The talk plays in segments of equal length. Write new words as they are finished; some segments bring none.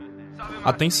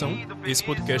Atenção, esse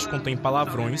podcast contém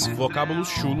palavrões, vocábulos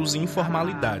chulos e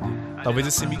informalidade. Talvez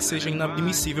esse mix seja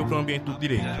inadmissível para o ambiente do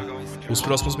direito. Os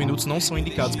próximos minutos não são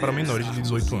indicados para menores de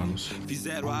 18 anos.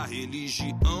 Fizeram a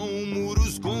religião,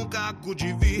 muros com caco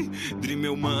de vidro.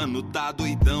 Meu mano tá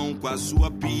doidão com a sua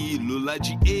pílula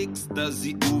de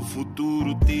êxtase. O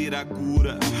futuro terá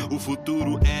cura, o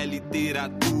futuro é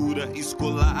literatura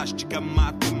escolástica,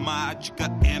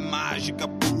 matemática é mágica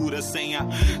pura, sem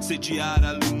assediar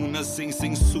alunas, sem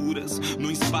censuras, num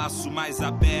espaço mais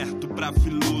aberto pra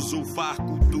filosofar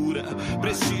cultura.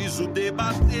 Preciso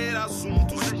debater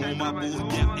assuntos como amor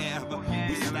que é erva.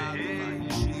 O Estado vai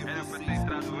encher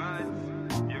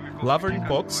Laverne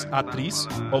Cox, atriz,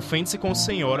 ofende-se com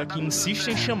senhora que insiste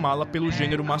em chamá-la pelo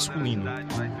gênero masculino.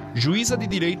 Juíza de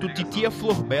direito Titia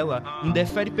Florbela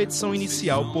indefere petição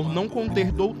inicial por não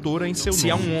conter doutora em seu nome.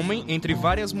 Se há um homem entre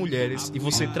várias mulheres e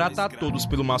você trata a todos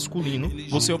pelo masculino,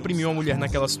 você oprimiu a mulher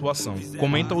naquela situação.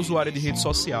 Comenta a usuária de rede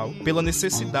social pela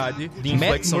necessidade de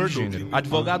inflexão de gênero.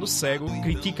 Advogado cego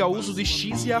critica o uso de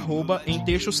X e arroba em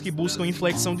textos que buscam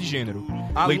inflexão de gênero.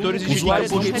 Leitores de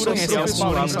usuários de rede social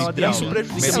palavras isso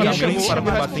prejudica chamou para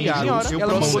combater eu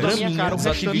promovo da minha cara os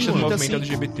ativistas do movimento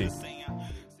LGBT.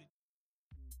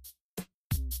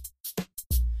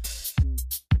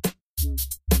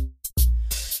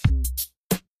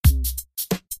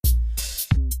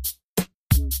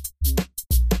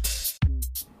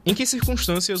 Em que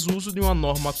circunstâncias o uso de uma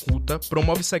norma culta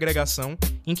promove segregação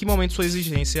e em que momento sua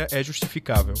exigência é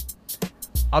justificável?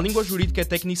 A língua jurídica é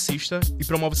tecnicista e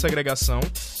promove segregação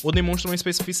ou demonstra uma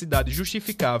especificidade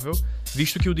justificável,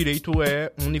 visto que o direito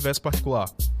é um universo particular?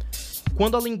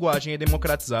 Quando a linguagem é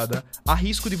democratizada, há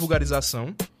risco de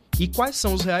vulgarização? E quais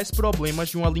são os reais problemas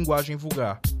de uma linguagem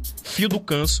vulgar? Fio do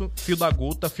canso, fio da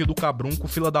gota, fio do cabrunco,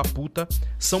 fila da puta,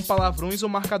 são palavrões ou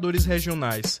marcadores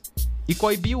regionais? E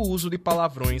coibir o uso de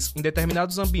palavrões em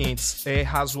determinados ambientes é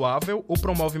razoável ou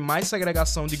promove mais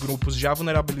segregação de grupos já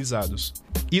vulnerabilizados?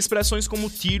 E expressões como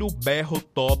tiro, berro,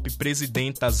 top,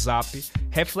 presidenta, zap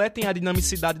refletem a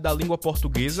dinamicidade da língua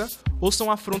portuguesa ou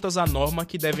são afrontas à norma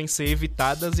que devem ser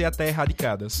evitadas e até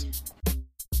erradicadas?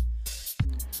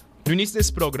 No início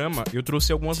desse programa, eu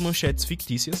trouxe algumas manchetes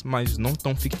fictícias, mas não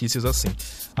tão fictícias assim,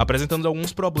 apresentando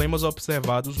alguns problemas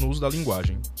observados no uso da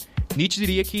linguagem. Nietzsche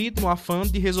diria que, no afã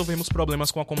de resolvermos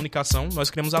problemas com a comunicação, nós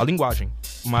criamos a linguagem,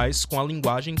 mas com a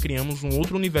linguagem criamos um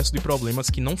outro universo de problemas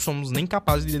que não somos nem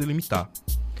capazes de delimitar.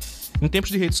 Em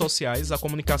tempos de redes sociais, a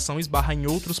comunicação esbarra em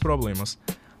outros problemas.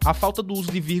 A falta do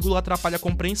uso de vírgula atrapalha a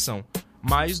compreensão,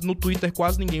 mas no Twitter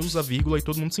quase ninguém usa vírgula e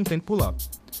todo mundo se entende por lá.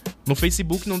 No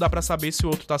Facebook não dá pra saber se o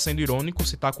outro tá sendo irônico,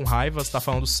 se tá com raiva, se tá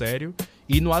falando sério,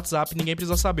 e no WhatsApp ninguém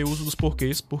precisa saber o uso dos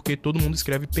porquês, porque todo mundo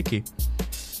escreve PQ.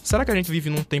 Será que a gente vive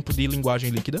num tempo de linguagem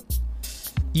líquida?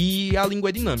 E a língua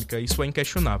é dinâmica, isso é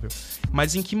inquestionável.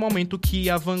 Mas em que momento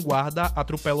que a vanguarda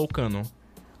atropela o cânon?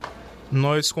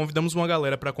 Nós convidamos uma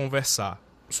galera para conversar,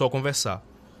 só conversar.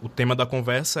 O tema da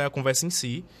conversa é a conversa em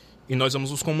si, e nós vamos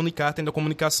nos comunicar tendo a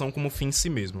comunicação como fim em si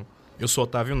mesmo. Eu sou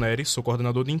Otávio Nery, sou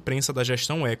coordenador de imprensa da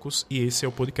Gestão Ecos, e esse é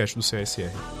o podcast do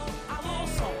CSR.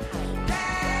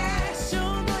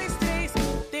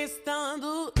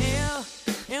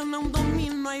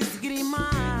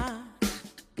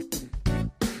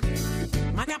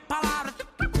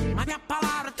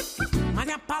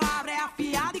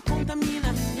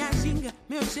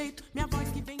 Meu jeito, minha voz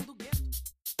que vem do gueto.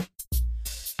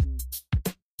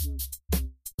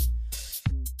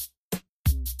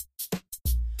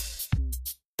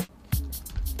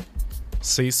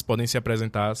 Vocês podem se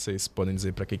apresentar, vocês podem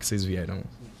dizer para que vocês vieram.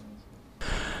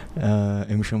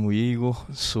 Eu me chamo Igor,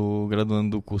 sou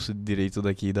graduando do curso de Direito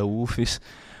daqui da UFES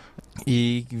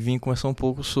e vim conversar um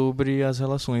pouco sobre as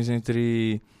relações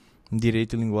entre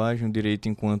direito e linguagem, o direito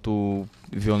enquanto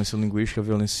violência linguística,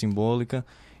 violência simbólica,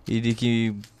 e de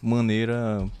que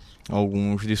maneira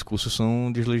alguns discursos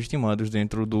são deslegitimados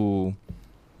dentro do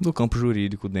campo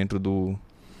jurídico, dentro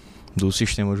do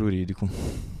sistema jurídico.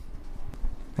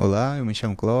 Olá, eu me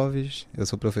chamo Clóvis, eu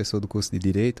sou professor do curso de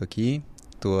Direito aqui,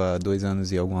 estou há 2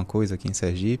 anos e alguma coisa aqui em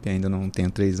Sergipe, ainda não tenho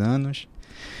 3 anos,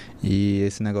 e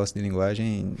esse negócio de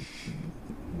linguagem,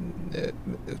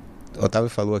 Otávio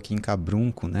falou aqui em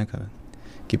cabrunco, né, cara,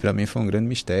 que pra mim foi um grande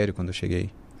mistério quando eu cheguei.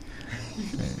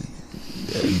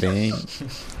 Bem,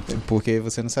 porque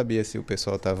você não sabia se o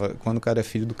pessoal tava... Quando o cara é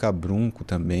filho do cabrunco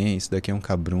também, isso daqui é um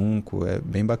cabrunco, é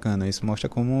bem bacana. Isso mostra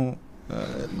como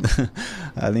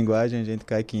a linguagem, a gente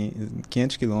cai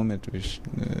 500 quilômetros,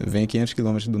 vem 500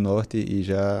 quilômetros do norte e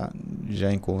já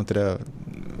encontra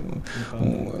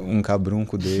um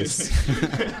cabrunco desse.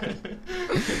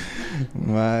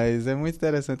 Mas é muito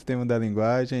interessante o tema da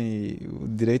linguagem e o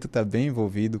direito está bem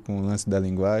envolvido com o lance da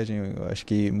linguagem. Eu acho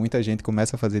que muita gente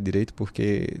começa a fazer direito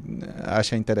porque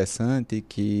acha interessante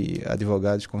que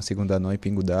advogados consigam dar nó em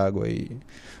pingo d'água e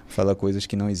falar coisas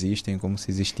que não existem como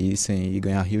se existissem e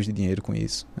ganhar rios de dinheiro com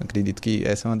isso. Acredito que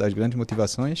essa é uma das grandes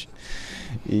motivações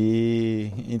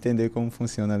e entender como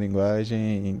funciona a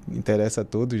linguagem interessa a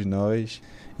todos nós.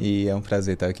 E é um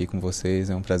prazer estar aqui com vocês,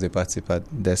 é um prazer participar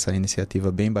dessa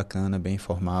iniciativa bem bacana, bem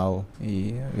informal,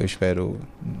 e eu espero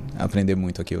aprender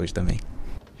muito aqui hoje também.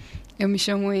 Eu me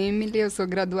chamo Emily, eu sou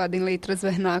graduada em Letras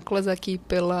Vernáculas aqui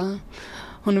pela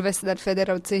Universidade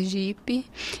Federal de Sergipe,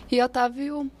 e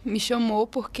Otávio me chamou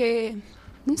porque...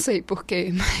 não sei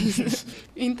porquê, mas...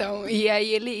 então, e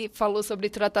aí ele falou sobre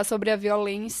tratar sobre a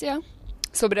violência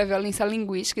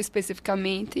linguística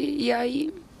especificamente, e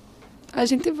aí a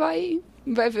gente vai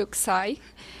ver o que sai.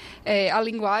 A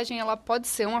linguagem, ela pode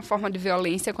ser uma forma de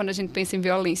violência. Quando a gente pensa em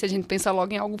violência, a gente pensa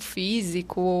logo em algo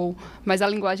físico, mas a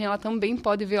linguagem, ela também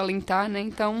pode violentar, né?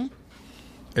 Então...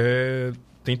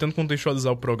 tentando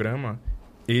contextualizar o programa,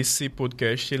 esse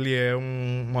podcast, ele é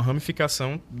uma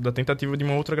ramificação da tentativa de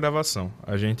uma outra gravação.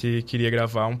 A gente queria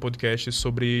gravar um podcast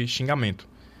sobre xingamento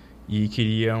e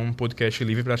queria um podcast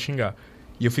livre para xingar.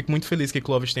 E eu fico muito feliz que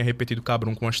Clóvis tenha repetido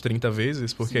cabrunco umas 30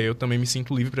 vezes, porque aí eu também me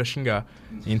sinto livre para xingar.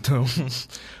 Então,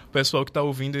 o pessoal que está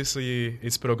ouvindo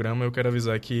esse programa, eu quero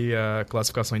avisar que a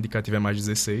classificação indicativa é mais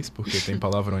 16, porque tem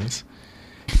palavrões.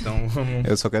 Então, vamos...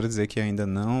 Eu só quero dizer que ainda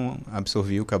não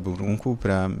absorvi o cabrunco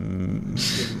para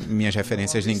minhas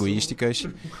referências linguísticas.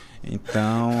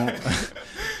 Então,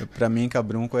 para mim,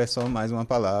 cabrunco é só mais uma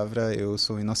palavra. Eu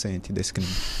sou inocente desse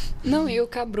crime. Não, e o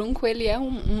cabrunco, ele é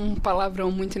um palavrão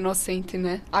muito inocente,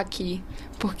 né? Aqui.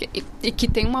 E que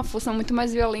tem uma força muito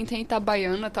mais violenta em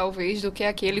Itabaiana, talvez, do que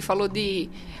aqui. Ele falou de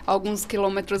alguns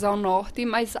quilômetros ao norte,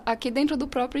 mas aqui dentro do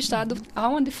próprio estado há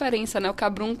uma diferença, né? O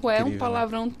cabrunco é um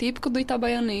palavrão típico do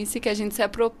itabaianense, que a gente se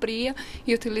apropria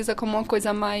e utiliza como uma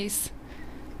coisa mais...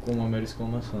 Como uma mera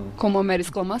exclamação. Como uma mera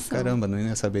exclamação. Caramba, não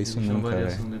ia saber isso nunca,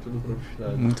 variação dentro do próprio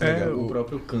estado. Muito legal. O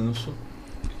próprio canso.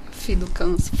 Filho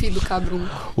do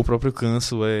cabrunco. O próprio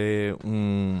canso é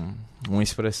uma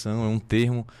expressão, é um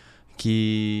termo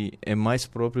que é mais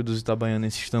próprio dos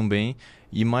itabaianenses também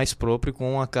e mais próprio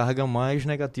com uma carga mais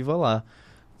negativa lá.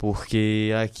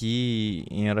 Porque aqui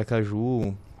em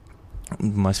Aracaju,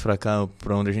 mais pra cá,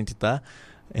 pra onde a gente tá,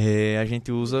 a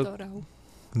gente usa...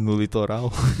 No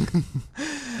litoral.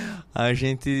 A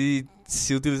gente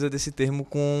se utiliza desse termo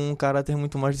com um caráter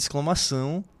muito mais de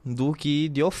exclamação do que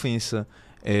de ofensa.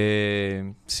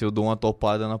 Se eu dou uma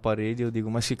topada na parede, eu digo,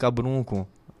 mas que cabrunco.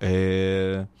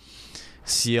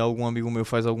 Se algum amigo meu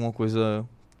faz alguma coisa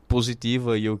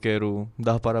positiva e eu quero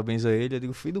dar parabéns a ele, eu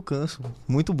digo, filho do canso,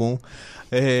 muito bom.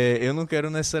 Eu não quero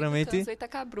necessariamente... Câncer tá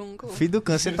cabrunco. Filho do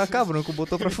câncer tá cabrunco,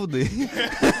 botou pra fuder.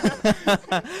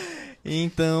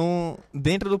 Então,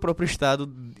 dentro do próprio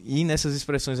estado e nessas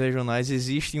expressões regionais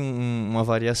existe uma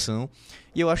variação.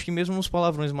 E eu acho que mesmo nos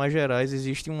palavrões mais gerais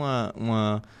existe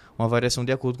uma variação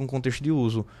de acordo com o contexto de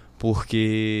uso.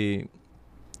 Porque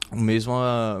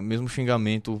mesmo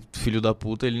xingamento, filho da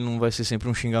puta, ele não vai ser sempre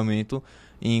um xingamento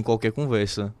em qualquer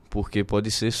conversa. Porque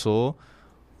pode ser só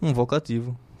um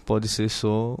vocativo, pode ser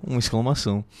só uma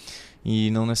exclamação. E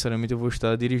não necessariamente eu vou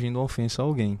estar dirigindo uma ofensa a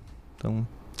alguém. Então...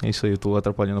 é isso aí, eu tô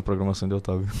atrapalhando a programação de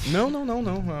Otávio. Não.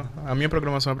 A minha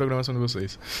programação é a programação de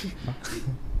vocês.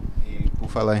 E por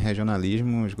falar em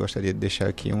regionalismo, eu gostaria de deixar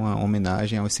aqui uma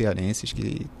homenagem aos cearenses,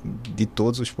 que de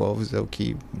todos os povos é o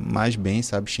que mais bem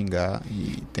sabe xingar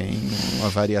e tem uma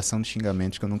variação de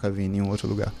xingamentos que eu nunca vi em nenhum outro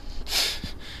lugar.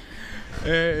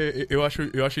 Eu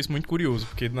acho isso muito curioso,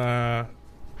 porque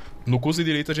no curso de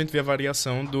Direito a gente vê a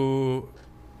variação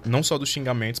não só dos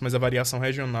xingamentos, mas a variação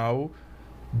regional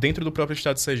dentro do próprio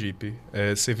estado de Sergipe.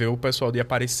 Você vê o pessoal de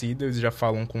Aparecida, eles já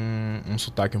falam com um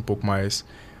sotaque um pouco mais...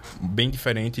 bem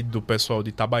diferente do pessoal de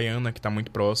Itabaiana, que está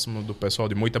muito próximo, do pessoal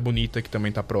de Moita Bonita, que também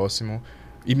está próximo,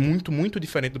 e muito, muito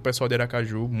diferente do pessoal de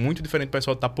Aracaju, muito diferente do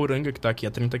pessoal de Itaporanga, que está aqui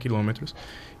a 30 quilômetros.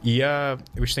 E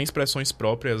eles têm expressões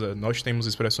próprias, nós temos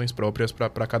expressões próprias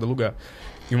para cada lugar.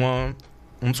 E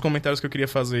um dos comentários que eu queria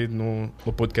fazer no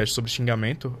podcast sobre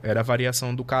xingamento era a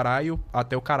variação do caralho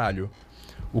até o caralho.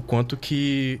 O quanto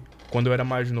que, quando eu era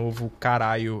mais novo,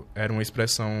 caralho era uma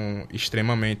expressão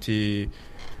extremamente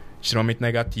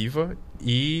negativa,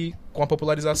 e com a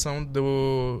popularização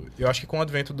eu acho que com o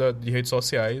advento de redes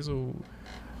sociais, o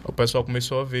pessoal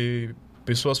começou a ver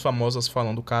pessoas famosas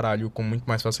falando caralho com muito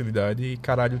mais facilidade, e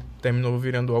caralho terminou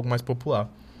virando algo mais popular.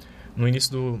 No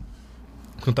início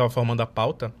quando eu estava formando a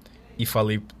pauta e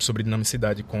falei sobre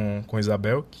dinamicidade com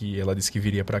Isabel, que ela disse que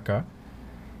viria para cá,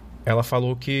 ela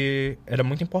falou que era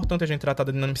muito importante a gente tratar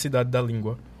da dinamicidade da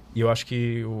língua. E eu acho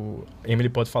que o Emily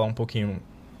pode falar um pouquinho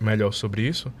melhor sobre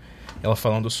isso. Ela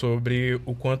falando sobre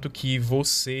o quanto que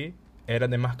você era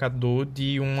demarcador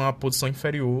de uma posição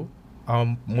inferior há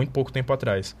muito pouco tempo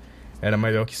atrás. Era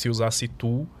melhor que se usasse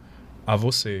tu a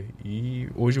você. E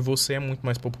hoje você é muito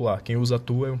mais popular. Quem usa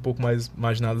tu é um pouco mais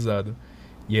marginalizado.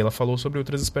 E ela falou sobre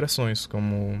outras expressões,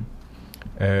 como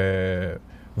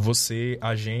você,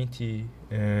 a gente,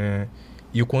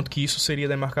 e o quanto que isso seria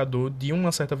demarcador de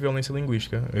uma certa violência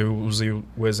linguística. Eu usei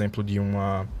o exemplo de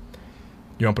uma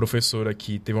professora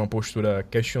que teve uma postura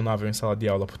questionável em sala de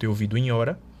aula por ter ouvido em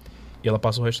hora, e ela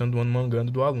passou o restante do ano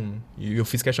mangando do aluno. E eu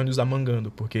fiz questão de usar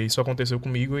mangando, porque isso aconteceu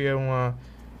comigo e eu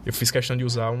fiz questão de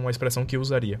usar uma expressão que eu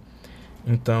usaria.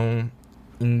 Então,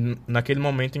 naquele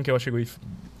momento em que ela chegou e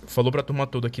falou para a turma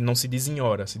toda que não se diz em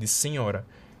hora, se diz senhora,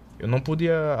 eu não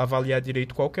podia avaliar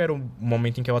direito qual era o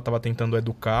momento em que ela estava tentando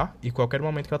educar e qual era o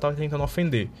momento que ela estava tentando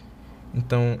ofender.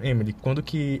 Então, Emily, quando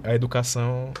que a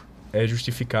educação é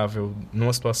justificável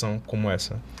numa situação como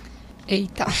essa?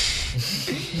 Eita.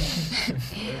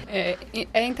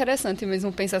 É interessante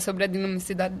mesmo pensar sobre a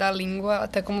dinamicidade da língua,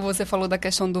 até como você falou da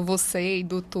questão do você e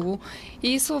do tu.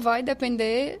 E isso vai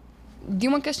depender de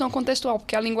uma questão contextual,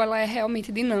 porque a língua ela é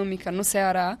realmente dinâmica. No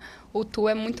Ceará, o tu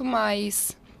é muito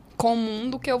mais comum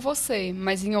do que o você,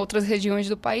 mas em outras regiões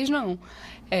do país não.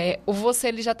 O você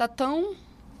ele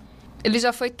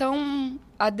já foi tão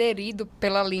aderido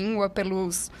pela língua,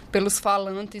 pelos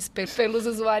falantes, pelos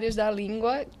usuários da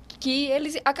língua, que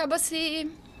ele acaba se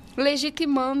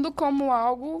legitimando como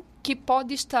algo que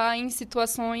pode estar em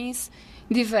situações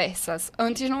diversas.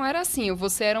 Antes não era assim. O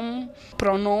você era um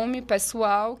pronome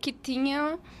pessoal que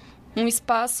tinha um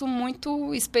espaço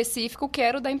muito específico, que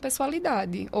era o da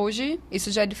impessoalidade. Hoje,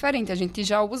 isso já é diferente. A gente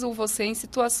já usa o você em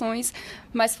situações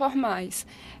mais formais.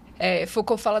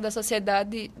 Foucault fala das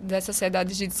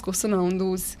sociedades de discurso, não,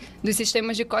 dos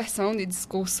sistemas de coerção de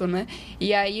discurso, né?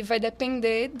 E aí vai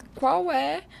depender de qual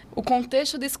é o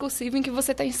contexto discursivo em que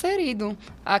você está inserido.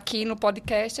 Aqui no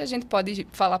podcast, a gente pode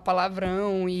falar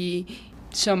palavrão e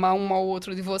chamar um ao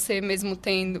outro de você, mesmo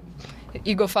tendo...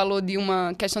 Igor falou de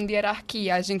uma questão de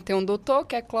hierarquia. A gente tem um doutor,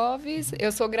 que é Clóvis,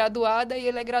 eu sou graduada e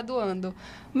ele é graduando.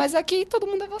 Mas aqui todo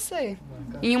mundo é você.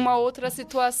 Em uma outra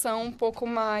situação um pouco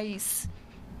mais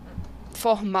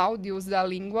formal de uso da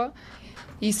língua,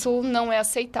 isso não é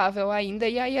aceitável ainda.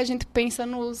 E aí a gente pensa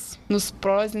nos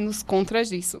prós e nos contras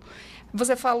disso.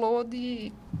 Você falou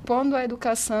de quando a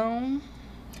educação...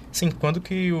 Sim, quando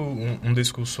que um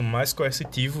discurso mais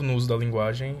coercitivo no uso da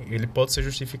linguagem, ele pode ser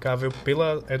justificável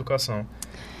pela educação.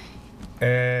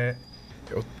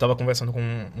 Eu estava conversando com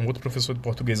um outro professor de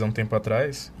português há um tempo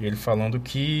atrás, e ele falando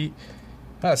que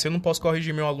se eu não posso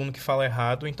corrigir meu aluno que fala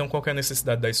errado, então qual que é a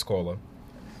necessidade da escola?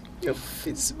 Eu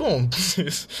fiz, bom,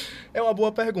 é uma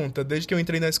boa pergunta. Desde que eu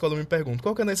entrei na escola eu me pergunto,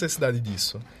 qual que é a necessidade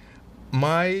disso?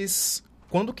 Mas...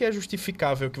 quando que é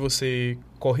justificável que você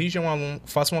corrija um aluno,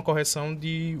 faça uma correção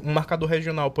de um marcador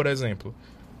regional, por exemplo?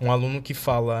 Um aluno que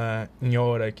fala em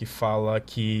hora, que fala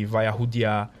que vai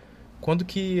arrodear. Quando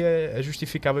que é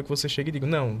justificável que você chegue e diga,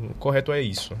 não, o correto é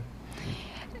isso?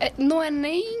 Não é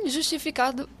nem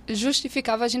justificável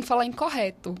a gente falar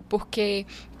incorreto, porque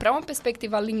para uma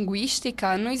perspectiva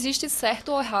linguística não existe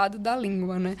certo ou errado da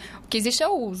língua, né? O que existe é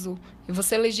o uso, e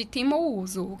você legitima o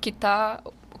uso. O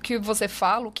que você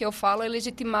fala, o que eu falo é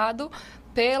legitimado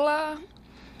pela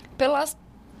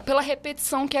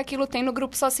repetição que aquilo tem no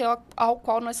grupo social ao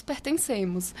qual nós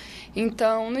pertencemos.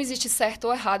 Então, não existe certo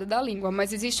ou errado da língua,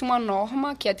 mas existe uma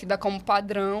norma que é tida como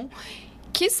padrão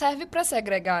que serve para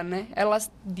segregar, né? Ela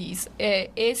diz,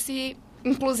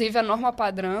 inclusive a norma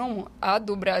padrão, a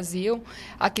do Brasil,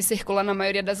 a que circula na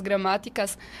maioria das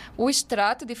gramáticas, o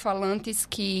extrato de falantes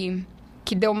que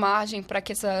deu margem para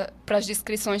as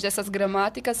descrições dessas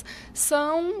gramáticas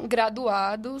são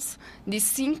graduados de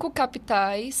 5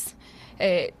 capitais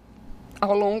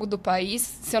ao longo do país.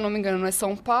 Se eu não me engano, é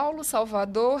São Paulo,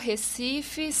 Salvador,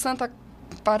 Recife, Santa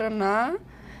Paraná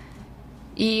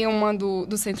e uma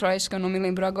do Centro-Oeste, que eu não me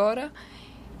lembro agora.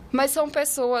 Mas são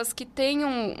pessoas que têm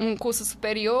um curso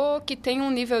superior, que têm um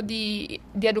nível de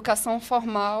educação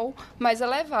formal mais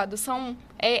elevado.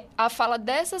 É a fala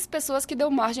dessas pessoas que deu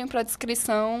margem para a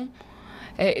descrição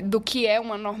do que é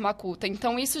uma norma culta.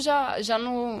 Então, isso já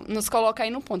nos coloca aí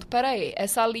no ponto. Peraí,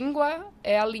 essa língua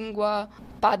é a língua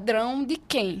padrão de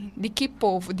quem? De que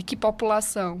povo? De que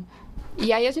população?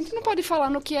 E aí a gente não pode falar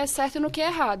no que é certo e no que é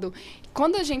errado.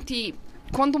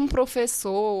 Quando um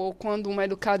professor ou quando um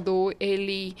educador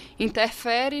ele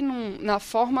interfere na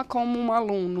forma como um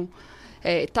aluno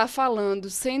está falando,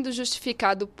 sendo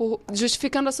justificando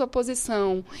a sua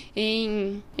posição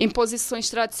em posições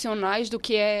tradicionais do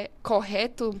que é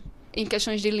correto em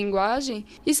questões de linguagem,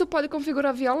 isso pode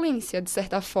configurar violência, de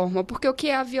certa forma, porque o que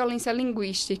é a violência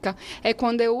linguística? É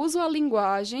quando eu uso a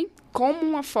linguagem como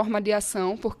uma forma de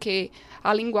ação, porque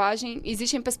a linguagem,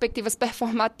 existem perspectivas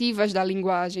performativas da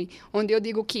linguagem, onde eu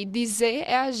digo que dizer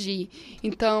é agir.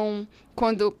 Então,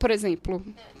 quando, por exemplo,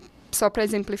 só para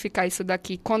exemplificar isso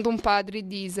daqui, quando um padre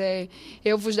diz,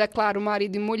 eu vos declaro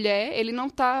marido e mulher, ele não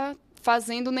está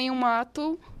fazendo nenhum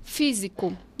ato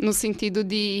físico, no sentido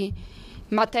de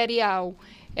material.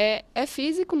 É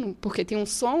físico, porque tem um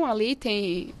som ali,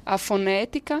 tem a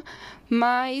fonética,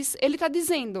 mas ele está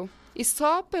dizendo. E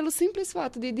só pelo simples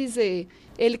fato de dizer,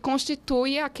 ele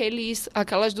constitui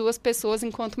aquelas duas pessoas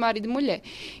enquanto marido e mulher.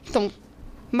 Então,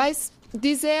 mas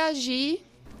dizer agir,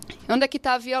 onde é que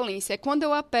está a violência? É quando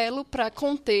eu apelo para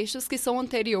contextos que são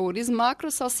anteriores,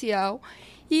 macrosocial,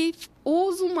 e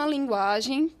uso uma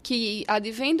linguagem que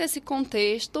advém desse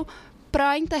contexto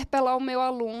para interpelar o meu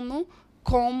aluno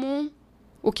como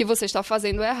o que você está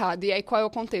fazendo é errado. E aí qual é o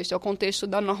contexto? É o contexto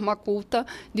da norma culta,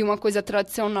 de uma coisa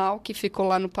tradicional que ficou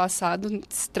lá no passado,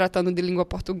 se tratando de língua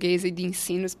portuguesa e de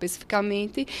ensino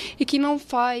especificamente, e que não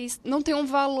tem um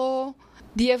valor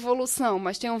de evolução,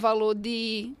 mas tem um valor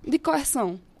de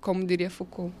coerção, como diria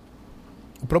Foucault.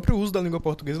 O próprio uso da língua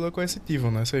portuguesa é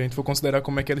coercitivo, né? Se a gente for considerar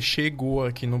como é que ele chegou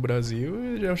aqui no Brasil,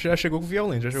 já chegou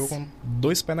violento, já chegou com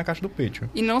 2 pés na caixa do peito.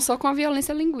 E não só com a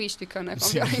violência linguística, né? Com a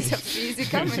violência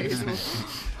física mesmo.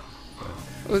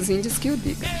 Os índios que o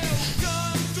digam.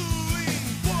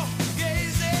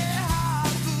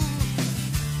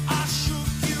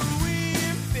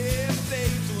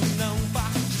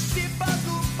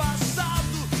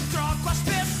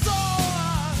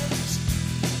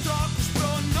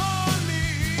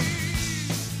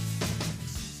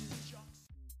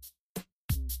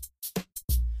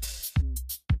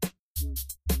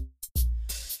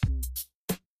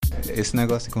 Esse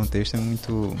negócio de contexto é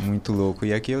muito louco.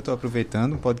 E aqui eu estou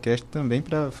aproveitando o podcast também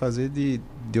para fazer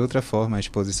de outra forma a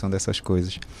exposição dessas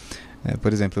coisas.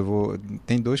 Por exemplo,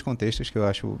 tem 2 contextos que eu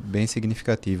acho bem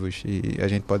significativos e a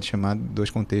gente pode chamar de 2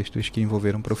 contextos que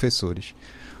envolveram professores.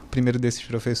 O primeiro desses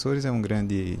professores é um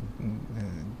grande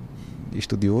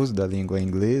estudioso da língua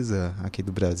inglesa aqui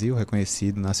do Brasil,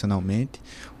 reconhecido nacionalmente,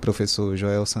 o professor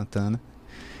Joel Santana.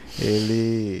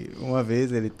 Uma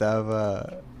vez ele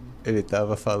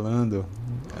estava falando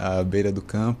à beira do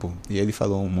campo e ele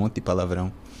falou um monte de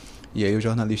palavrão. E aí o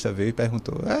jornalista veio e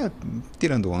perguntou,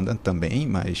 tirando onda também,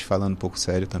 mas falando um pouco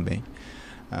sério também,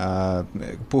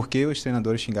 por que os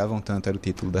treinadores xingavam tanto, era o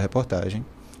título da reportagem.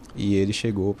 E ele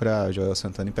chegou para Joel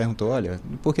Santana e perguntou, olha,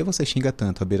 por que você xinga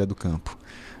tanto à beira do campo?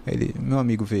 Ele, meu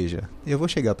amigo, veja, eu vou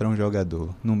chegar para um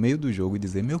jogador no meio do jogo e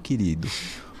dizer, meu querido,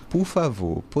 por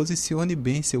favor, posicione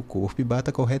bem seu corpo e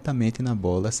bata corretamente na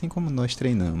bola, assim como nós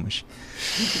treinamos.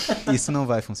 Isso não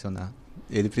vai funcionar.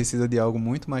 Ele precisa de algo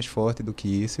muito mais forte do que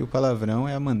isso, e o palavrão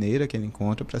é a maneira que ele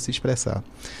encontra para se expressar.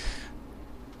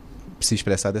 Se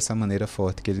expressar dessa maneira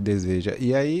forte que ele deseja.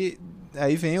 E aí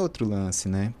vem outro lance,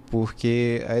 né?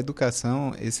 Porque a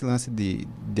educação, esse lance de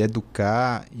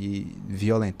educar e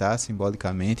violentar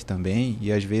simbolicamente também,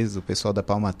 e às vezes o pessoal da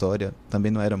palmatória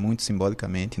também não era muito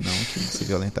simbolicamente, não, que se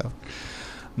violentava.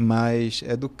 Mas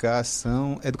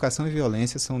educação e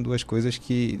violência são 2 coisas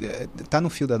que tá no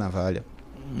fio da navalha.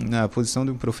 Na posição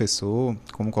de um professor,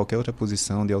 como qualquer outra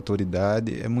posição de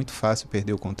autoridade, é muito fácil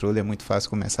perder o controle, é muito fácil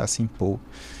começar a se impor,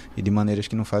 e de maneiras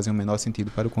que não fazem o menor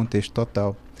sentido para o contexto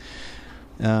total.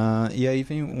 E aí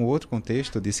vem um outro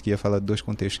contexto, eu disse que ia falar de 2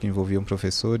 contextos que envolviam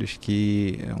professores,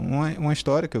 que uma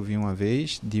história que eu vi uma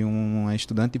vez de uma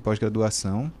estudante de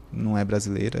pós-graduação, não é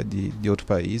brasileira, de outro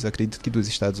país, acredito que dos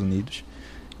Estados Unidos,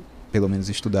 pelo menos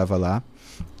estudava lá,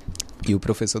 e o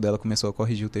professor dela começou a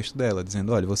corrigir o texto dela,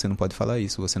 dizendo, olha, você não pode falar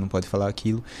isso, você não pode falar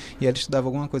aquilo, e ela estudava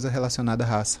alguma coisa relacionada à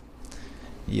raça,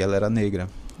 e ela era negra,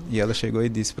 e ela chegou e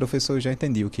disse, professor, eu já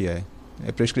entendi o que é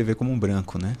para escrever como um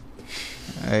branco, né?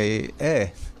 Aí,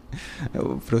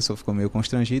 o professor ficou meio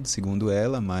constrangido, segundo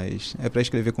ela, mas é para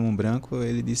escrever como um branco.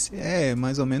 Ele disse,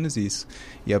 mais ou menos isso.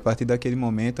 E a partir daquele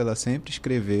momento ela sempre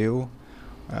escreveu,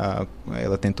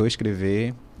 ela tentou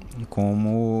escrever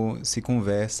como se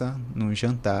conversa num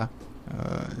jantar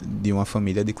de uma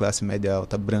família de classe média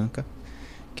alta branca,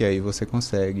 que aí você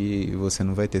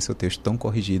não vai ter seu texto tão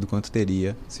corrigido quanto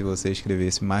teria se você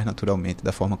escrevesse mais naturalmente,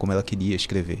 da forma como ela queria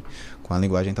escrever, com a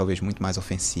linguagem talvez muito mais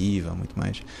ofensiva, muito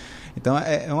mais... Então,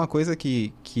 é uma coisa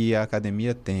que a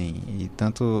academia tem, e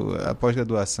tanto a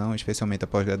pós-graduação, especialmente a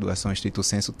pós-graduação estrito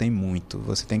sensu, tem muito.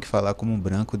 Você tem que falar como um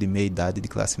branco de meia idade de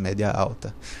classe média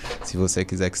alta, se você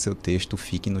quiser que seu texto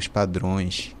fique nos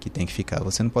padrões que tem que ficar.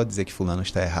 Você não pode dizer que fulano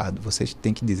está errado, você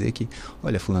tem que dizer que,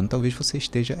 olha, fulano, talvez você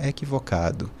esteja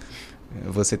equivocado.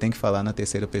 Você tem que falar na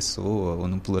terceira pessoa ou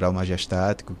no plural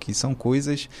majestático, que são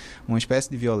coisas, uma espécie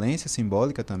de violência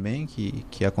simbólica também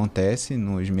que acontece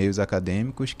nos meios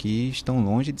acadêmicos, que estão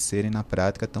longe de serem na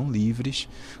prática tão livres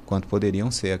quanto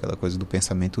poderiam ser. Aquela coisa do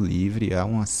pensamento livre, há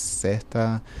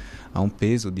um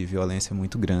peso de violência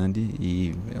muito grande,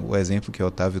 e o exemplo que o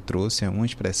Otávio trouxe é uma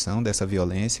expressão dessa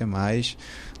violência, mas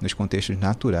nos contextos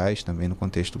naturais também, no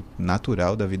contexto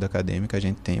natural da vida acadêmica, a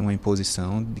gente tem uma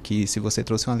imposição de que, se você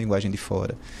trouxe uma linguagem de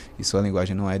fora e sua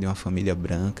linguagem não é de uma família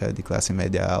branca, de classe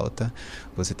média alta,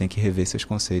 você tem que rever seus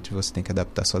conceitos, você tem que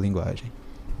adaptar sua linguagem.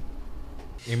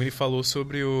 Emily falou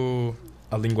sobre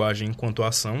a linguagem enquanto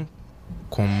ação,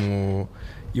 como...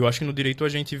 E eu acho que no direito a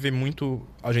gente tem muito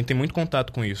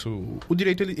contato com isso. O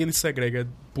direito, ele segrega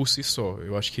por si só.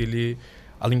 Eu acho que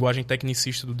a linguagem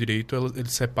tecnicista do direito, ele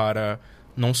separa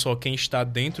não só quem está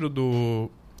dentro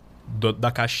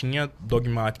da caixinha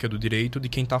dogmática do direito de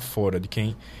quem está fora, de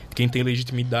quem tem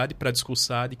legitimidade para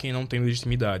discursar, de quem não tem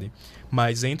legitimidade.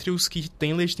 Mas entre os que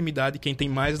têm legitimidade, quem tem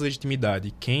mais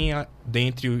legitimidade,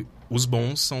 dentre os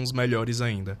bons são os melhores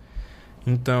ainda.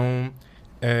 Então...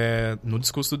 no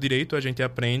discurso do direito, a gente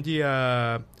aprende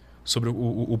sobre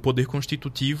o poder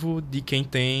constitutivo de quem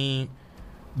tem...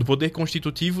 do poder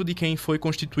constitutivo de quem foi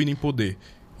constituído em poder.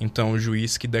 Então, o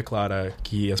juiz que declara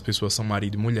que as pessoas são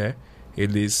marido e mulher,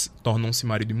 eles tornam-se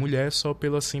marido e mulher só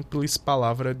pela simples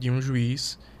palavra de um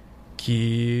juiz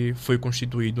que foi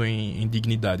constituído em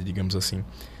dignidade, digamos assim.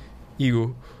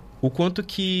 Igor, o quanto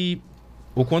que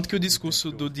o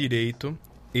discurso do direito...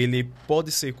 ele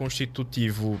pode ser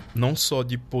constitutivo não só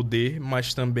de poder,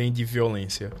 mas também de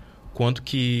violência. Quanto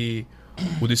que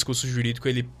o discurso jurídico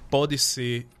ele pode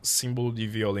ser símbolo de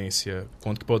violência,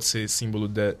 quanto que pode ser símbolo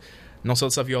não só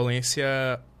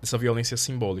dessa violência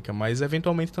simbólica, mas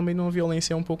eventualmente também de uma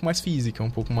violência um pouco mais física, um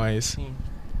pouco mais... Sim.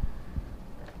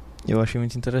 Eu achei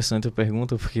muito interessante a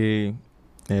pergunta, porque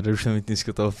era justamente isso que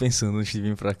eu estava pensando antes de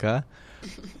vir para cá.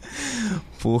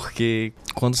 Porque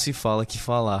quando se fala que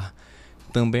falar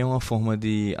também é uma forma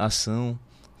de ação,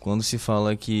 quando se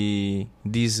fala que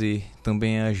dizer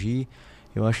também é agir,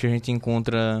 eu acho que a gente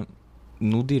encontra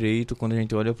no direito, quando a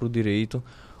gente olha para o direito,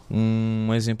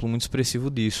 um exemplo muito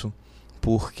expressivo disso,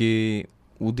 porque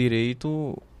o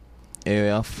direito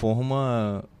é a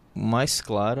forma mais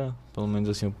clara, pelo menos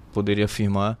assim eu poderia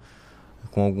afirmar,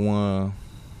 com alguma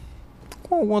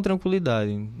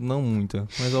tranquilidade, não muita,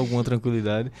 mas alguma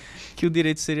tranquilidade, que o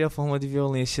direito seria a forma de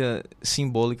violência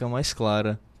simbólica mais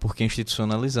clara, porque é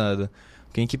institucionalizada.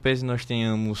 Porque em que pese nós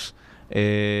tenhamos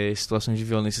situações de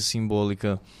violência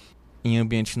simbólica em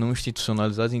ambientes não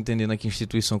institucionalizados, entendendo aqui a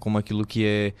instituição como aquilo que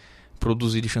é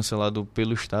produzido e chancelado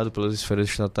pelo Estado, pelas esferas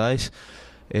estatais,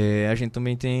 a gente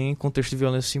também tem contexto de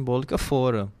violência simbólica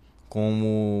fora,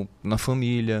 como na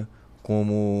família,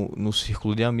 como no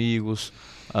círculo de amigos.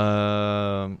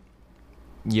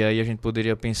 E aí a gente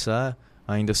poderia pensar,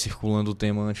 ainda circulando o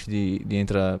tema antes de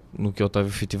entrar no que o Otávio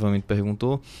efetivamente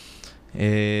perguntou,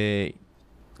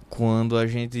 quando a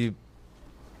gente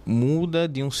muda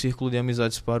de um círculo de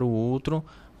amizades para o outro,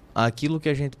 aquilo que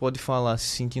a gente pode falar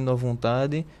se sentindo à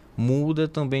vontade muda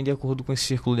também de acordo com esse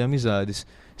círculo de amizades.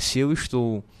 Se eu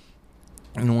estou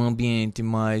num ambiente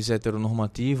mais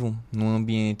heteronormativo, num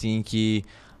ambiente em que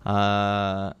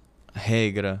a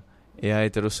regra é a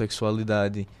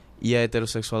heterossexualidade, e a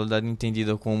heterossexualidade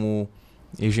entendida como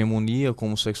hegemonia,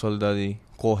 como sexualidade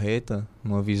correta,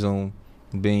 numa visão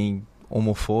bem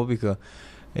homofóbica,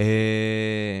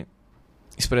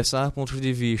 expressar pontos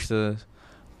de vista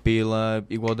pela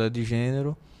igualdade de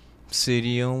gênero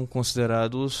seria algo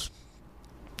considerado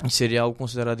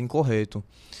incorreto,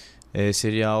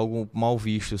 seria algo mal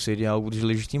visto, seria algo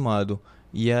deslegitimado.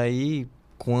 E aí,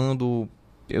 quando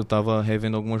eu estava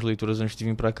revendo algumas leituras antes de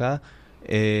vir para cá,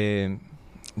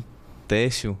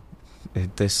 Técio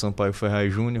Sampaio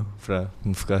Ferraz Júnior, para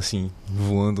não ficar assim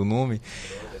voando o nome,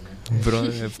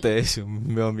 Técio,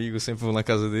 meu amigo, sempre vou na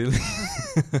casa dele.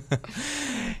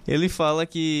 Ele fala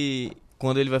que,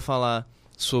 quando ele vai falar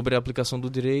sobre a aplicação do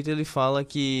direito, ele fala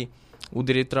que o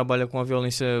direito trabalha com a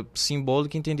violência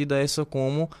simbólica, entendida essa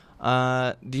como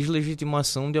a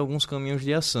deslegitimação de alguns caminhos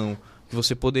de ação. que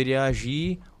você poderia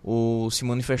agir ou se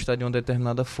manifestar de uma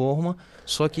determinada forma,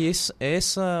 só que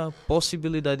essa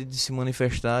possibilidade de se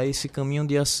manifestar, esse caminho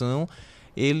de ação,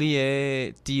 ele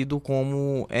é tido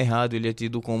como errado, ele é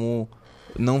tido como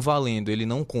não valendo, ele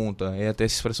não conta. É até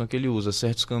essa expressão que ele usa: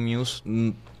 certos caminhos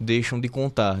deixam de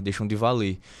contar, deixam de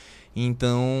valer.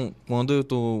 Então, quando eu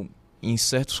estou em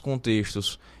certos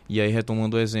contextos, e aí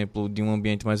retomando o exemplo de um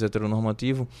ambiente mais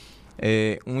heteronormativo,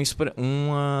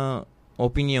 uma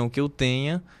opinião que eu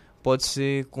tenha pode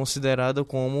ser considerada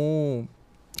como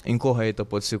incorreta,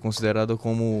 pode ser considerada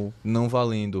como não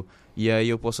valendo. E aí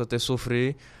eu posso até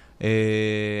sofrer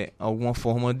alguma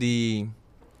forma de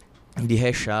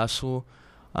rechaço,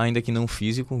 ainda que não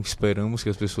físico. Esperamos que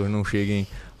as pessoas não cheguem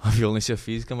à violência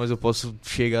física, mas eu posso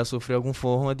chegar a sofrer alguma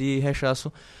forma de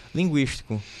rechaço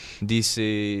linguístico, de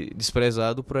ser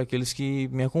desprezado por aqueles que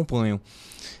me acompanham.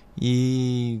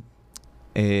 E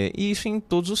isso em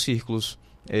todos os círculos.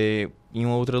 Em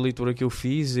uma outra leitura que eu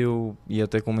fiz, eu e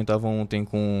até comentava ontem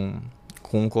com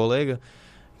um colega,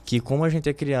 que como a gente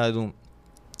é criado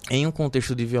em um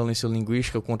contexto de violência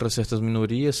linguística contra certas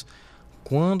minorias,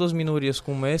 quando as minorias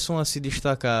começam a se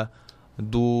destacar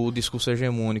do discurso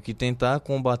hegemônico e tentar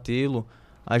combatê-lo,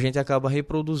 a gente acaba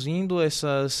reproduzindo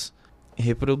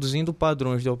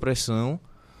padrões de opressão.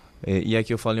 E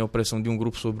aqui eu falo em opressão de um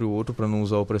grupo sobre o outro, para não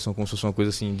usar a opressão como se fosse uma coisa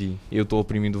assim de eu estou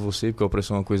oprimindo você, porque a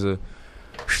opressão é uma coisa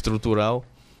estrutural.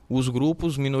 Os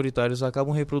grupos minoritários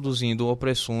acabam reproduzindo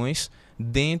opressões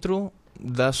dentro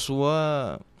da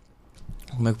sua...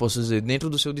 Como é que eu posso dizer? Dentro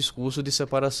do seu discurso de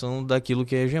separação daquilo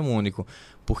que é hegemônico.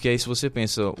 Porque aí, se você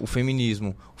pensa, o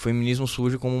feminismo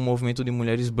surge como um movimento de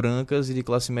mulheres brancas e de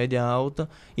classe média alta,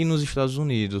 e nos Estados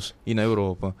Unidos e na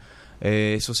Europa.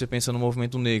 Se você pensa no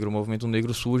movimento negro, o movimento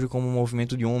negro surge como um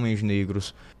movimento de homens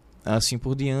negros. Assim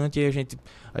por diante,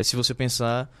 aí se você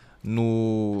pensar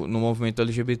no movimento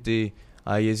LGBT,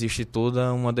 aí existe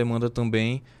toda uma demanda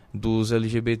também dos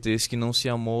LGBTs que não se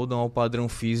amoldam ao padrão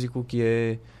físico que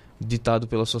é ditado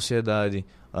pela sociedade.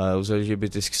 Os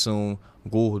LGBTs que são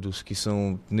gordos, que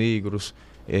são negros,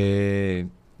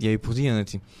 e aí por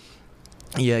diante.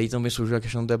 E aí também surge a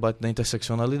questão do debate da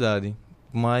interseccionalidade.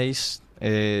 Mas,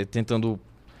 tentando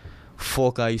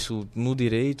focar isso no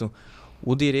direito,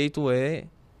 o direito é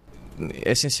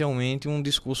essencialmente um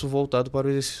discurso voltado para o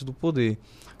exercício do poder.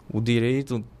 O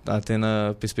direito, até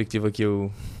na perspectiva que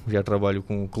eu já trabalho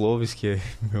com o Clóvis, que é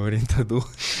meu orientador,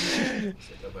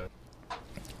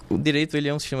 o direito ele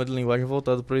é um sistema de linguagem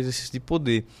voltado para o exercício de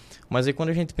poder. Mas aí quando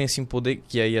a gente pensa em poder,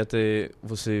 que aí até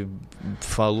você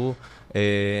falou,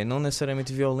 não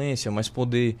necessariamente violência, mas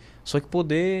poder. Só que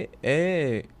poder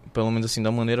pelo menos assim,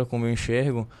 da maneira como eu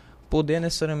enxergo, poder é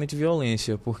necessariamente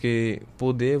violência, porque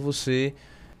poder é você,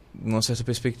 numa certa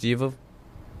perspectiva,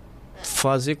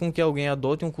 fazer com que alguém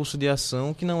adote um curso de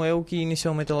ação que não é o que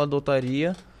inicialmente ela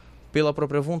adotaria pela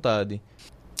própria vontade.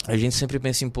 A gente sempre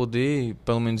pensa em poder,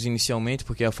 pelo menos inicialmente,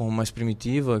 porque é a forma mais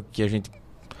primitiva que a gente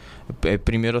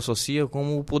primeiro associa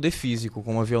como o poder físico,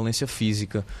 como a violência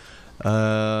física.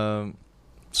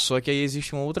 Só que aí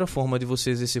existe uma outra forma de você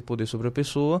exercer poder sobre a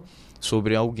pessoa,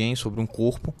 sobre alguém, sobre um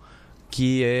corpo,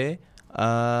 que é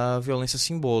a violência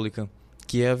simbólica,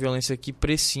 que é a violência que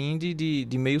prescinde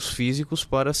de meios físicos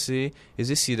para ser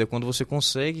exercida. É quando você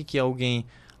consegue que alguém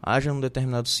haja num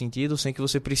determinado sentido sem que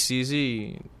você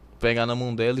precise pegar na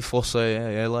mão dela e forçar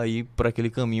ela a ir para aquele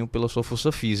caminho pela sua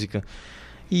força física.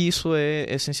 E isso é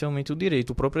essencialmente o direito.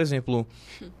 O próprio exemplo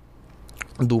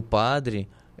do padre,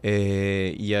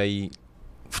 e aí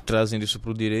trazendo isso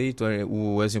para o direito,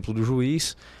 o exemplo do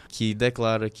juiz, que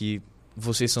declara que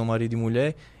vocês são marido e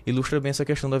mulher, ilustra bem essa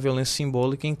questão da violência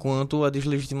simbólica enquanto a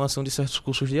deslegitimação de certos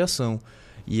cursos de ação.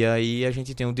 E aí a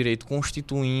gente tem o direito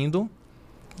constituindo,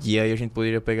 e aí a gente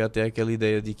poderia pegar até aquela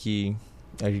ideia de que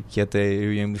até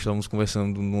eu e a Emily estávamos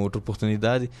conversando numa outra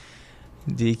oportunidade,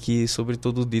 de que sobre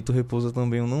todo dito repousa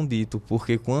também o não dito,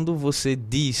 porque quando você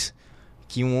diz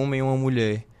que um homem e uma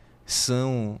mulher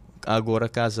são agora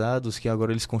casados, que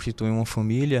agora eles constituem uma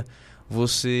família,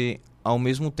 você ao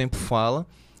mesmo tempo fala,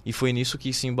 e foi nisso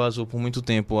que se embasou por muito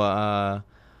tempo a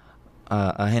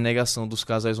renegação dos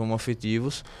casais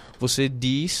homoafetivos, você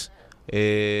diz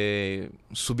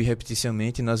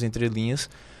subrepeticiamente nas entrelinhas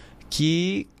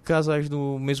que casais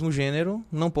do mesmo gênero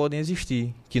não podem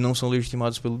existir, que não são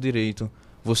legitimados pelo direito.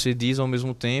 Você diz ao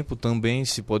mesmo tempo, também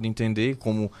se pode entender,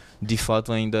 como de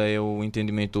fato ainda é o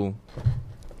entendimento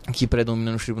que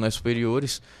predomina nos tribunais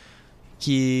superiores,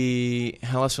 que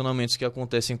relacionamentos que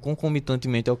acontecem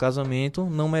concomitantemente ao casamento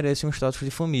não merecem um status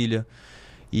de família.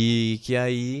 E que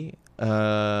aí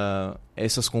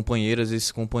essas companheiras,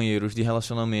 esses companheiros de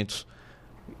relacionamentos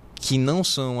que não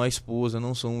são a esposa,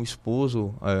 não são o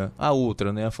esposo, a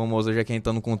outra, né? A famosa, já que a gente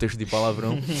tá no contexto de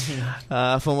palavrão,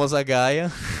 a famosa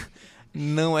gaia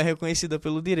não é reconhecida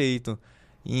pelo direito.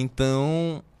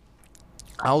 Então,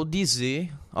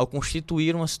 ao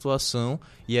constituir uma situação,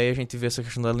 e aí a gente vê essa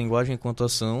questão da linguagem enquanto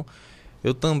ação,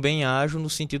 eu também ajo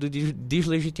no sentido de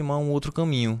deslegitimar um outro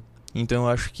caminho. Então, eu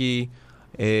acho que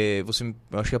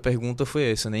a pergunta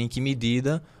foi essa, né? Em que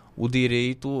medida o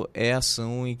direito é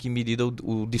ação, em que medida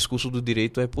o discurso do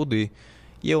direito é poder.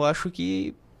 E eu acho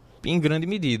que em grande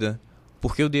medida,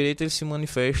 porque o direito ele se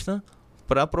manifesta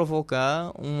para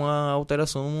provocar uma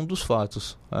alteração num dos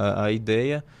fatos. A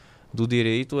ideia do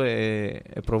direito é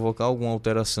provocar alguma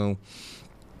alteração,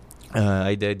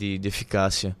 a ideia de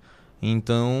eficácia.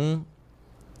 Então,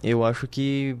 eu acho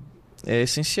que é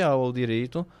essencial ao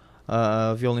direito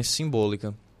a violência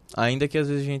simbólica, ainda que às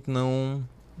vezes a gente não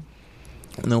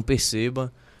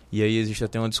perceba, e aí existe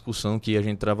até uma discussão que a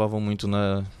gente travava muito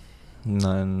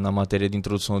na matéria de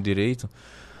introdução ao direito,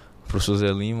 professor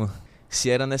Zé Lima, se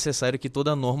era necessário que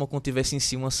toda norma contivesse em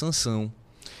si uma sanção.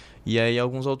 E aí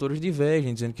alguns autores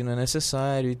divergem, dizendo que não é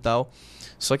necessário e tal.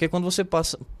 Só que quando você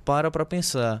para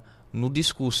pensar no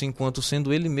discurso enquanto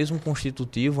sendo ele mesmo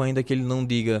constitutivo, ainda que ele não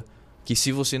diga que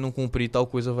se você não cumprir tal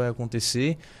coisa vai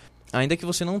acontecer, ainda que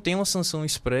você não tenha uma sanção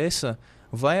expressa,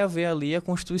 vai haver ali a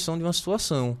constituição de uma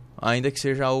situação, ainda que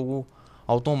seja algo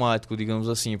automático, digamos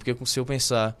assim. Porque se eu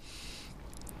pensar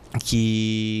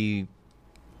que,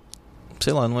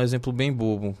 sei lá, num exemplo bem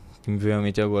bobo, que me veio à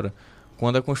mente agora,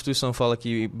 quando a Constituição fala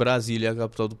que Brasília é a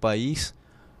capital do país,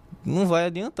 não vai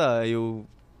adiantar eu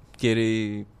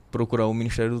querer procurar o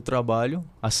Ministério do Trabalho,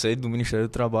 a sede do Ministério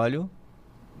do Trabalho,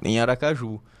 em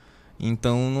Aracaju.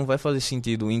 Então não vai fazer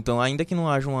sentido. Então, ainda que não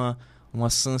haja uma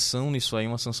sanção nisso aí,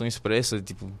 uma sanção expressa,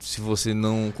 tipo, se você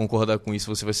não concordar com isso,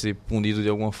 você vai ser punido de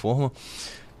alguma forma.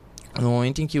 No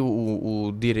momento em que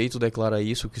o direito declara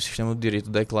isso, que o sistema do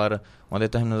direito declara uma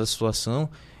determinada situação,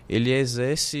 ele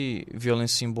exerce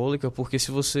violência simbólica, porque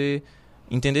se você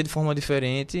entender de forma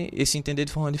diferente, esse entender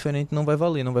de forma diferente não vai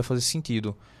valer, não vai fazer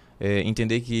sentido.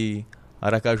 Entender que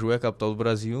Aracaju é a capital do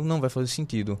Brasil não vai fazer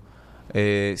sentido.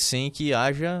 Sem que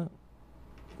haja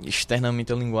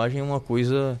externamente a linguagem uma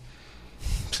coisa,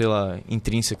 sei lá,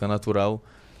 intrínseca, natural,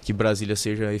 que Brasília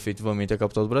seja efetivamente a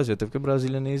capital do Brasil, até porque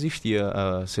Brasília nem existia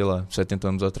há, sei lá, 70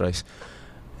 anos atrás.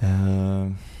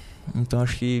 Então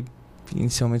acho que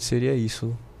inicialmente seria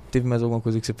isso. Teve mais alguma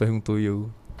coisa que você perguntou e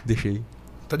eu deixei?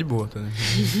 Tá de boa, tá?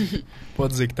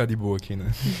 Pode dizer que tá de boa aqui,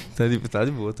 né? Tá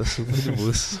de boa, tá super de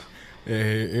boa.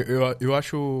 Eu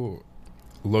acho,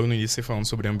 logo no início você falando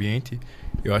sobre ambiente,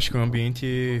 eu acho que o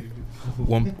ambiente,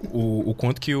 o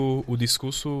quanto que o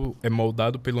discurso é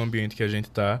moldado pelo ambiente que a gente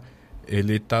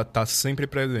ele tá sempre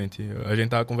presente. A gente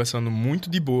tava conversando muito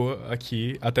de boa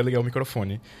aqui até ligar o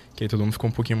microfone, que aí todo mundo ficou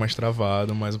um pouquinho mais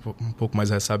travado, um pouco mais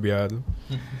ressabiado.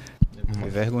 Foi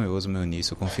vergonhoso meu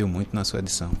início, eu confio muito na sua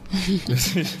edição.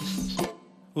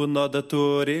 O nó da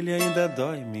tua orelha ainda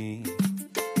dói em mim.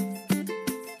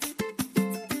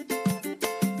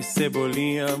 E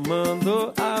Cebolinha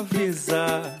mandou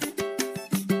avisar: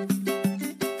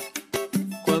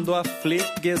 quando a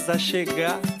freguesa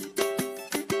chegar,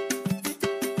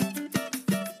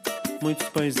 muitos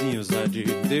pãezinhos há de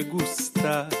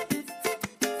degustar.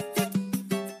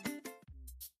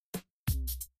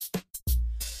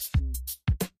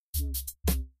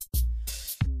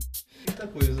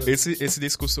 Esse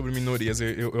discurso sobre minorias,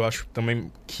 eu acho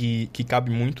também que cabe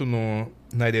muito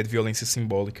na ideia de violência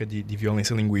simbólica, de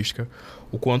violência linguística.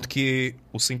 O quanto que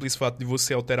o simples fato de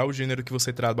você alterar o gênero que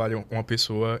você trabalha uma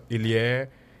pessoa, ele é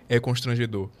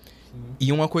constrangedor.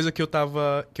 E uma coisa que eu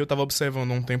tava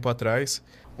observando um tempo atrás,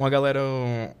 uma galera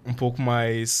um pouco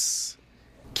mais...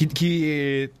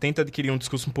 que tenta adquirir um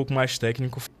discurso um pouco mais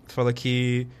técnico, fala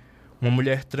que uma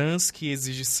mulher trans que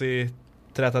exige ser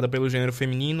tratada pelo gênero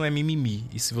feminino é mimimi.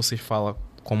 E se você fala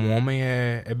como homem,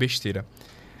 é besteira.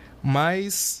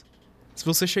 Mas se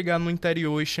você chegar no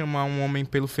interior e chamar um homem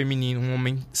pelo feminino, um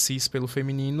homem cis pelo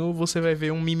feminino, você vai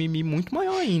ver um mimimi muito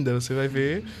maior ainda. Você vai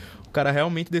ver o cara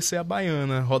realmente descer a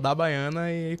baiana, rodar a baiana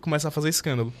e começar a fazer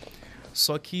escândalo.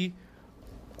 Só que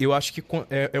eu acho que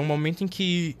é um momento em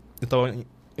que eu tava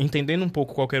entendendo um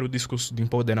pouco qual era o discurso de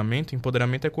empoderamento.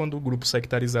 Empoderamento é quando grupos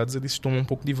sectarizados eles tomam um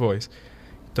pouco de voz.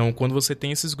 Então, quando você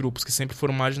tem esses grupos que sempre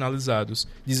foram marginalizados,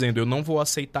 dizendo eu não vou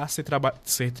aceitar ser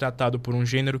tratado por um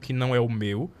gênero que não é o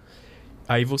meu,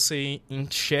 aí você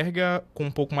enxerga com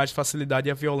um pouco mais de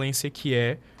facilidade a violência que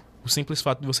é o simples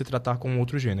fato de você tratar com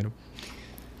outro gênero.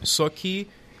 Só que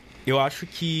eu acho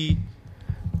que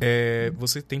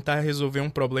você tentar resolver um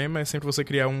problema é sempre você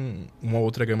criar uma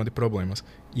outra gama de problemas.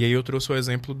 E aí eu trouxe o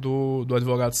exemplo do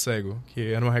advogado cego,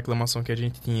 que era uma reclamação que a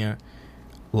gente tinha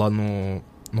lá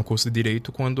no curso de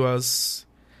Direito, quando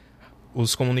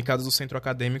os comunicados do centro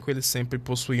acadêmico, eles sempre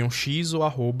possuíam X ou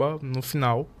arroba no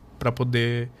final, para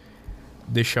poder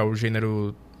deixar o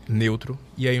gênero neutro.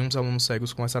 E aí uns alunos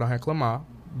cegos começaram a reclamar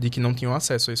de que não tinham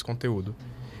acesso a esse conteúdo.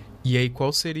 E aí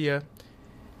qual seria...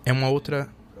 É uma outra...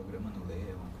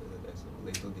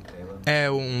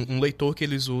 um leitor que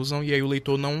eles usam, e aí o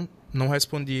leitor não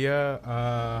respondia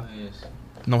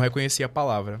não reconhecia a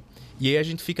palavra. E aí a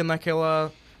gente fica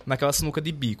naquela sinuca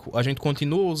de bico. A gente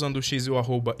continua usando o X e o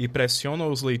arroba e pressiona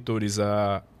os leitores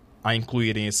a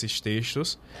incluírem esses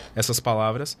textos, essas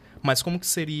palavras, mas como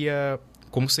seria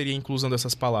a inclusão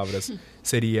dessas palavras?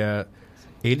 Seria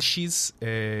ele X,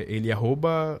 ele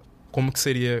arroba, como que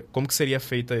seria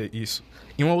feita isso?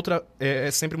 E uma outra, é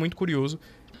sempre muito curioso.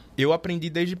 Eu aprendi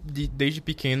desde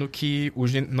pequeno que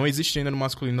não existe gênero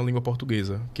masculino na língua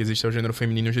portuguesa, que existe o gênero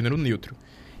feminino e o gênero neutro.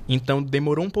 Então,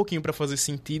 demorou um pouquinho para fazer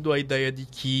sentido a ideia de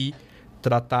que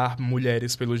tratar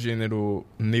mulheres pelo gênero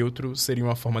neutro seria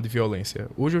uma forma de violência.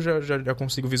 Hoje eu já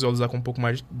consigo visualizar com um pouco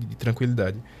mais de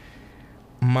tranquilidade.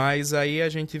 Mas aí a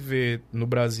gente vê no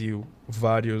Brasil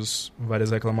várias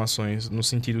reclamações no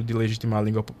sentido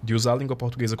de usar a língua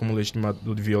portuguesa como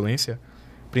legitimador de violência,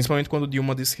 principalmente quando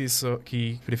Dilma disse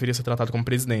que preferia ser tratada como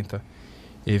presidenta.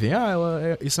 E vem,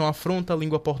 isso é uma afronta à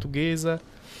língua portuguesa.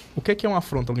 O que é uma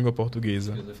afronta à língua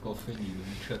portuguesa? Ele vai ficar ofendido,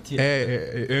 chateado.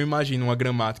 Eu imagino uma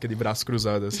gramática de braços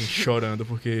cruzados, assim, chorando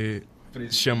porque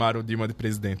chamaram Dilma de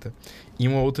presidenta. E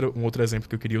um outro exemplo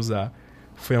que eu queria usar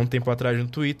foi há um tempo atrás no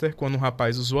Twitter, quando um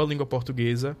rapaz usou a língua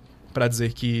portuguesa para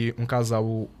dizer que um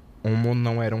casal homo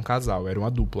não era um casal, era uma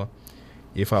dupla.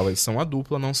 E ele falava, eles são uma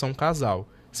dupla, não são um casal.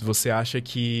 Se você acha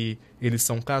que eles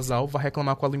são um casal, vá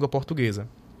reclamar com a língua portuguesa.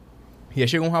 E aí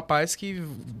chegou um rapaz que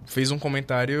fez um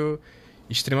comentário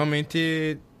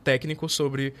extremamente técnico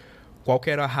sobre qual que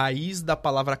era a raiz da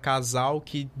palavra casal,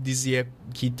 que dizia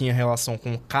que tinha relação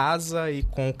com casa e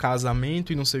com o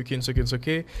casamento e não sei o que.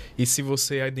 E se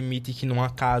você admite que numa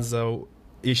casa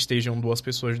estejam duas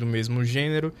pessoas do mesmo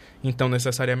gênero, então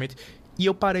necessariamente... E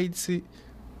eu parei de se...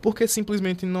 Por que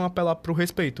simplesmente não apelar pro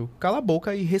respeito? Cala a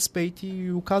boca e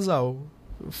respeite o casal.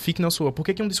 Fique na sua. Por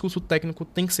que um discurso técnico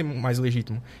tem que ser mais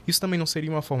legítimo? Isso também não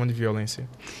seria uma forma de violência?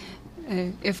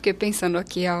 Eu fiquei pensando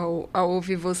aqui ao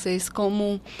ouvir vocês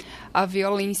como a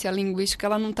violência linguística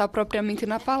ela não está propriamente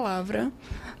na palavra,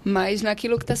 mas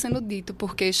naquilo que está sendo dito,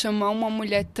 porque chamar uma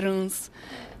mulher trans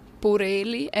por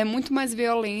ele é muito mais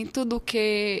violento do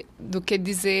que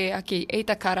dizer aqui,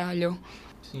 eita caralho.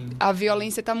 Sim. A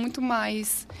violência está muito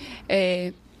mais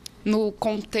no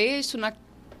contexto,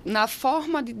 na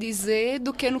forma de dizer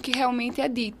do que no que realmente é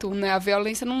dito, né? A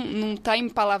violência não está em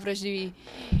palavras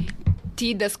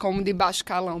tidas como de baixo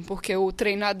calão, porque o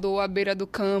treinador à beira do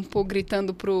campo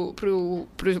gritando pro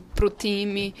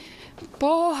time,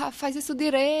 porra, faz isso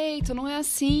direito, não é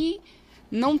assim,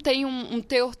 não tem um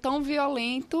teor tão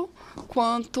violento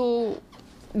quanto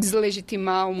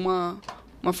deslegitimar uma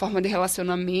forma de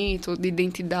relacionamento, de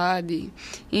identidade,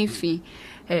 enfim.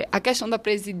 A questão da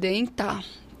presidenta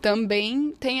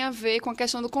também tem a ver com a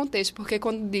questão do contexto, porque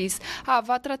quando diz,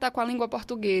 vá tratar com a língua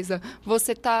portuguesa,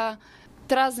 você está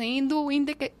trazendo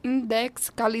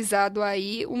indexicalizado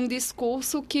aí um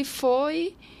discurso que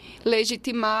foi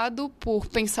legitimado por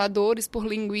pensadores, por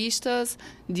linguistas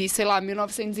de,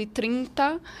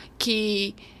 1930,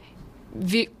 que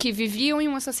viviam em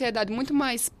uma sociedade muito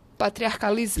mais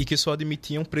patriarcalizada. E que só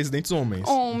admitiam presidentes homens.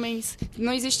 Homens.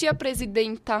 Não existia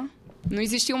presidenta, não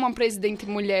existia uma presidente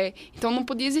mulher, então não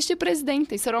podia existir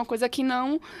presidenta. Isso era uma coisa que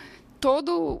não...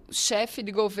 Todo chefe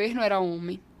de governo era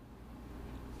homem.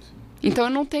 Então,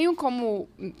 eu não tenho como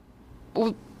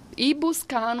ir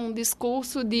buscar num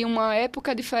discurso de uma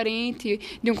época diferente,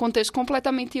 de um contexto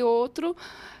completamente outro,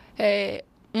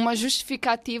 uma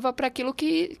justificativa para aquilo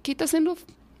que está sendo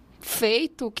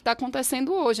feito, que está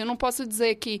acontecendo hoje. Eu não posso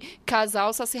dizer que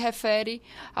casal só se refere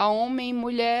a homem e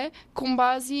mulher com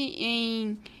base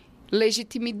em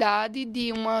legitimidade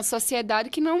de uma sociedade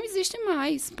que não existe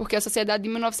mais, porque a sociedade de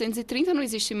 1930 não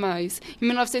existe mais. Em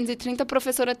 1930, a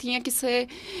professora tinha que ser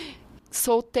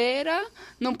solteira,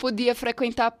 não podia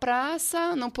frequentar a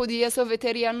praça, não podia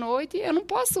sorveteria à noite. Eu não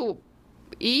posso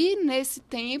ir nesse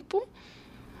tempo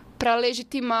para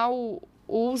legitimar o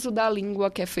uso da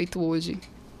língua que é feito hoje.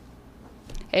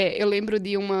 Eu lembro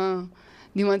de uma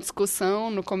discussão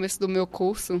no começo do meu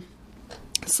curso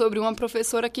sobre uma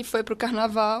professora que foi para o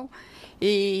carnaval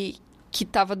e que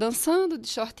estava dançando de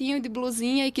shortinho e de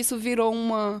blusinha e que isso virou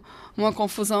uma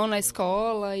confusão na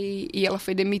escola e ela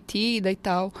foi demitida e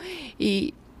tal.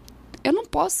 E eu não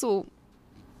posso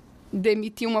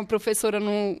demitir uma professora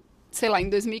em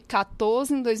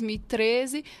 2014, em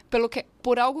 2013,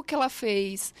 por algo que ela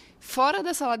fez fora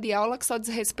da sala de aula, que só diz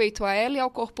respeito a ela e ao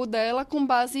corpo dela, com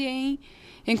base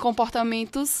em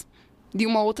comportamentos de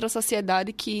uma outra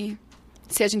sociedade que,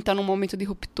 se a gente está num momento de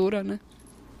ruptura, né?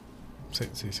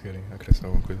 Vocês querem acrescentar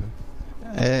alguma coisa?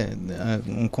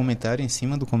 Um comentário em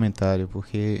cima do comentário,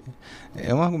 porque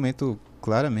é um argumento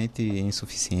claramente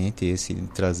insuficiente esse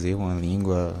trazer uma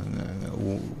língua,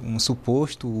 um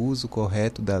suposto uso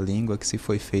correto da língua que se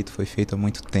foi feito há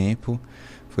muito tempo,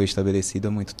 foi estabelecido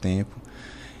há muito tempo.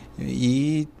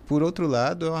 E, por outro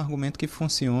lado, é um argumento que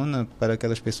funciona para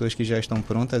aquelas pessoas que já estão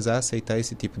prontas a aceitar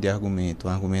esse tipo de argumento, um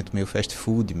argumento meio fast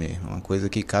food mesmo, uma coisa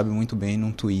que cabe muito bem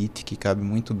num tweet, que cabe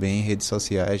muito bem em redes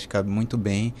sociais, que cabe muito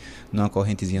bem numa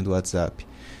correntezinha do WhatsApp.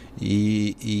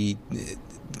 E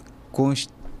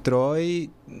constrói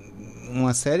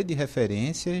uma série de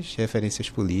referências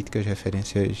políticas,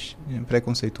 referências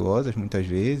preconceituosas muitas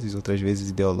vezes, outras vezes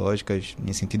ideológicas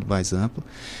em sentido mais amplo,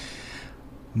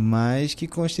 mas que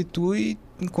constitui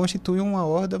uma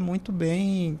horda muito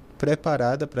bem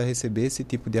preparada para receber esse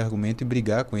tipo de argumento e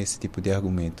brigar com esse tipo de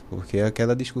argumento, porque é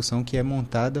aquela discussão que é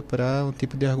montada para um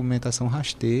tipo de argumentação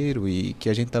rasteiro, e que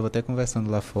a gente estava até conversando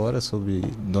lá fora sobre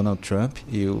Donald Trump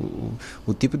e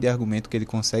o tipo de argumento que ele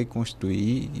consegue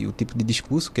construir e o tipo de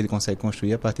discurso que ele consegue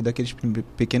construir a partir daqueles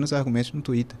pequenos argumentos no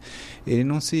Twitter. Ele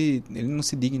não se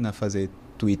digna a fazer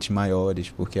tweets maiores,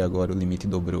 porque agora o limite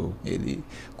dobrou. Ele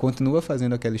continua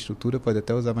fazendo aquela estrutura, pode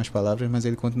até usar mais palavras, mas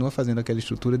ele continua fazendo aquela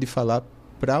estrutura de falar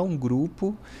para um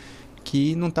grupo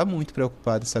que não está muito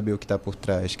preocupado em saber o que está por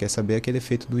trás, quer saber aquele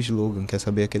efeito do slogan, quer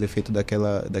saber aquele efeito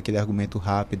daquele argumento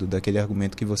rápido, daquele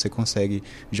argumento que você consegue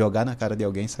jogar na cara de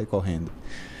alguém e sair correndo.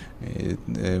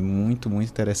 É muito, muito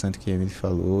interessante o que ele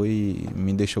falou e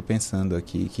me deixou pensando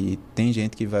aqui que tem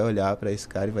gente que vai olhar para esse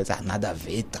cara e vai dizer, nada a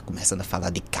ver, tá começando a falar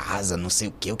de casa, não sei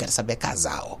o que, eu quero saber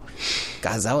casal.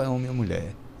 Casal é homem ou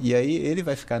mulher. E aí ele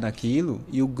vai ficar naquilo,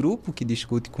 e o grupo que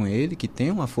discute com ele, que tem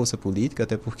uma força política,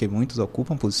 até porque muitos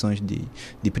ocupam posições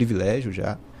de privilégio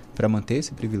já, para manter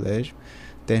esse privilégio,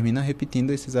 termina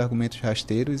repetindo esses argumentos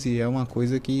rasteiros, e é uma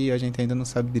coisa que a gente ainda não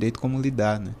sabe direito como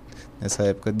lidar, né? Nessa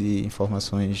época de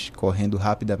informações correndo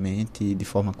rapidamente e de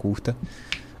forma curta,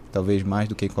 talvez mais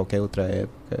do que em qualquer outra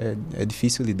época, é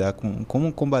difícil lidar com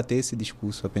como combater esse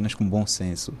discurso apenas com bom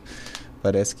senso.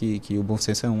 Parece que o bom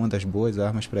senso é uma das boas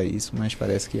armas para isso, mas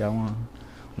parece que há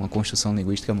uma construção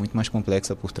linguística muito mais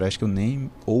complexa por trás, que eu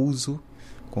nem ouso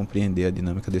compreender a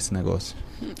dinâmica desse negócio.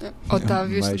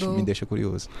 Mas me deixa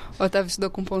curioso. Otávio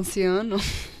estudou com Ponciano.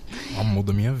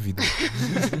 Muda a minha vida.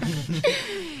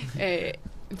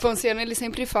 Ponciano, ele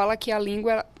sempre fala que a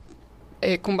língua,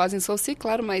 com base em Saussure,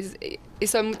 claro, mas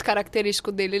isso é muito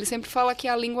característico dele. Ele sempre fala que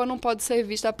a língua não pode ser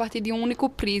vista a partir de um único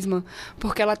prisma,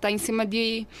 porque ela está em cima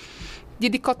de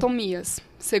dicotomias,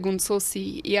 segundo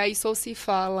Saussure. E aí Saussure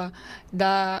fala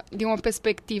de uma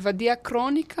perspectiva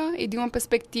diacrônica e de uma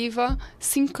perspectiva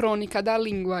sincrônica da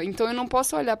língua. Então eu não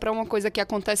posso olhar para uma coisa que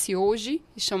acontece hoje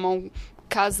e chamar um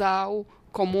casal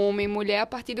como homem e mulher a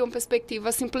partir de uma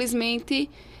perspectiva simplesmente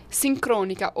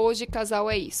sincrônica. Hoje, casal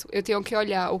é isso. Eu tenho que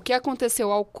olhar o que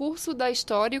aconteceu ao curso da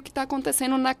história e o que está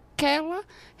acontecendo naquela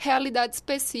realidade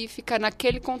específica,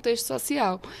 naquele contexto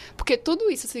social. Porque tudo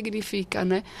isso significa,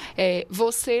 né?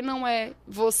 Você não é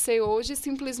você hoje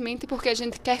simplesmente porque a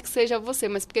gente quer que seja você,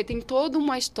 mas porque tem toda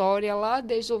uma história lá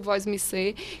desde o Voz Me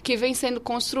Ser que vem sendo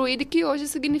construída e que hoje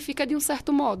significa de um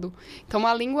certo modo. Então,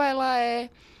 a língua, ela é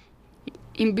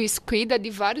imbiscuída de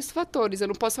vários fatores. Eu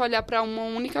não posso olhar para uma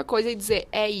única coisa e dizer,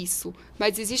 é isso.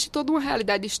 Mas existe toda uma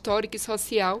realidade histórica e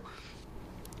social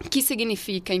que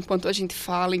significa enquanto a gente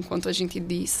fala, enquanto a gente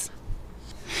diz.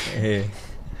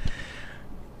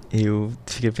 Eu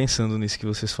fiquei pensando nisso que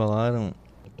vocês falaram,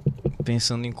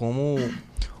 pensando em como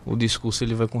o discurso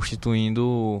ele vai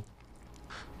constituindo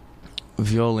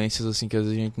violências assim que às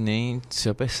vezes a gente nem se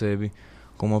apercebe,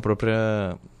 como a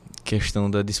própria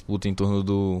questão da disputa em torno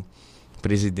do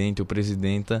presidente ou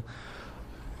presidenta,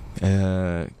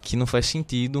 que não faz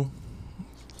sentido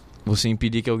você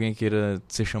impedir que alguém queira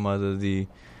ser chamada de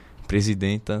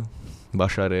presidenta,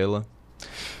 bacharela,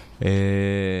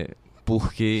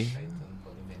 porque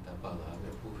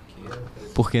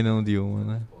por que não Dilma,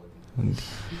 né?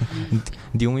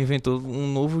 Dilma inventou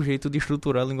um novo jeito de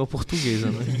estruturar a língua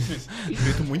portuguesa, né? Um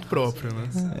jeito muito próprio, né?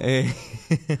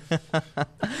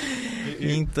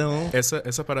 Então,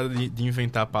 essa parada de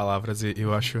inventar palavras,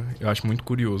 eu acho muito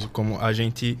curioso como a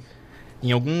gente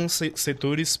Em alguns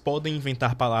setores podem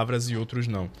inventar palavras e outros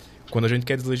não. Quando a gente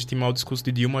quer deslegitimar o discurso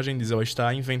de Dilma, a gente diz, ela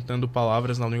está inventando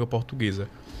palavras na língua portuguesa.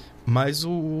 Mas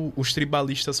os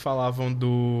tribalistas falavam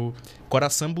do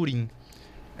coração-burim.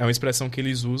 É uma expressão que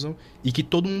eles usam e que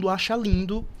todo mundo acha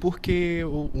lindo porque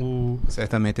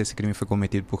Certamente esse crime foi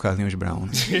cometido por Carlinhos Brown.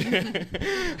 Né?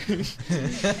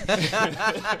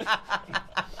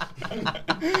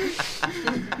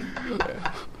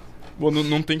 Bom,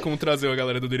 não tem como trazer a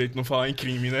galera do direito não falar em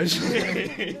crime, né,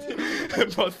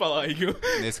 gente? Pode falar, Igor.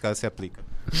 Nesse caso se aplica.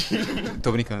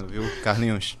 Tô brincando, viu?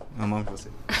 Carlinhos, amamos você.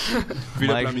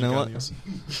 Vira Mas pra mim, não- Carlinhos.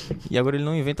 E agora ele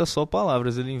não inventa só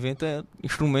palavras, ele inventa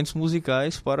instrumentos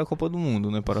musicais para a Copa do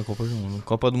Mundo, né? Para a Copa do Mundo.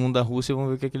 Copa do Mundo da Rússia,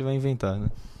 vamos ver o que é que ele vai inventar, né?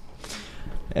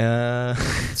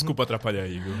 Desculpa atrapalhar,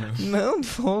 Igor. Não, de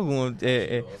forma alguma.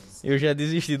 Eu já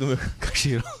desisti do meu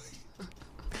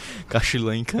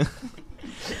cachilanca.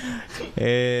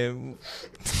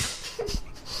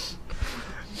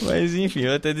 Mas enfim,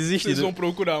 eu até desisti. Vocês vão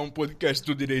procurar um podcast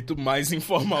do direito mais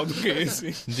informal do que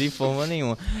esse. De forma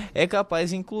nenhuma. É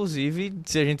capaz, inclusive,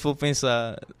 se a gente for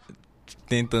pensar,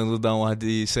 tentando dar um ar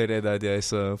de seriedade a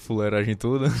essa fuleiragem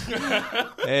toda,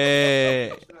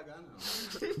 é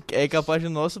capaz do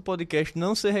nosso podcast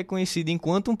não ser reconhecido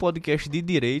enquanto um podcast de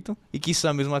direito, e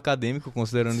quiçá mesmo acadêmico,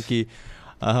 considerando que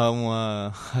há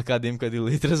uma acadêmica de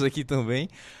letras aqui também,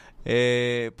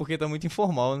 porque tá muito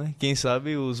informal, né? Quem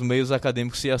sabe os meios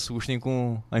acadêmicos se assustem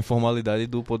com a informalidade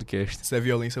do podcast. Isso é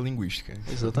violência linguística.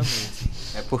 Exatamente.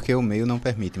 É porque o meio não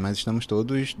permite, mas estamos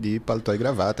todos de paletó e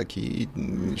gravata aqui,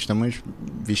 estamos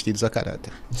vestidos a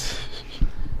caráter.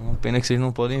 Uma pena que vocês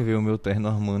não podem ver o meu terno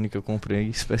Armani que eu comprei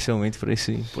especialmente para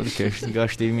esse podcast.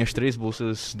 Gastei minhas 3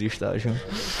 bolsas de estágio.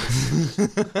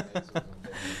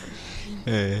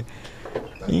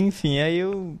 Enfim, aí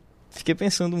eu fiquei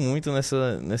pensando muito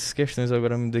nessas questões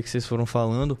agora que vocês foram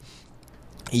falando.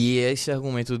 E esse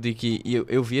argumento de que...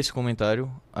 Eu vi esse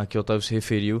comentário a que o Otávio se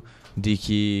referiu, de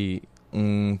que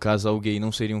um casal gay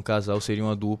não seria um casal, seria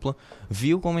uma dupla.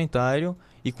 Vi o comentário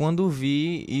e quando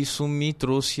vi, isso me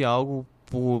trouxe algo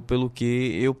pelo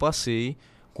que eu passei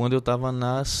quando eu estava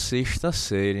na 6ª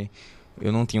série. Eu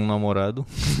não tinha um namorado,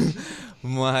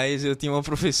 mas eu tinha uma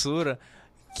professora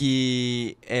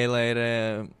que ela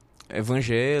era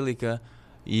evangélica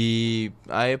e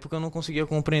à época eu não conseguia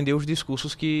compreender os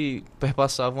discursos que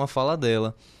perpassavam a fala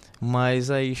dela, mas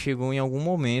aí chegou em algum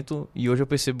momento e hoje eu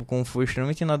percebo como foi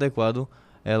extremamente inadequado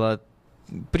ela,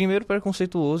 primeiro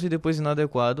preconceituoso e depois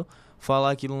inadequado,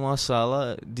 falar aquilo numa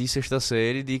sala de 6ª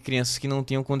série de crianças que não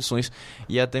tinham condições.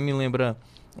 E até me lembra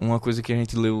uma coisa que a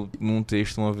gente leu num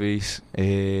texto uma vez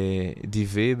de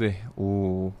Weber,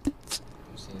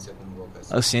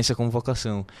 A Ciência como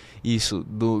Vocação. Isso,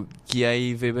 que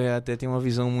aí Weber até tem uma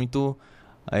visão muito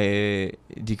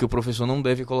de que o professor não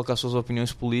deve colocar suas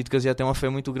opiniões políticas, e até uma fé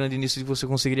muito grande nisso de que você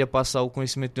conseguiria passar o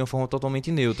conhecimento de uma forma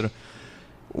totalmente neutra.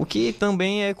 O que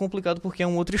também é complicado porque é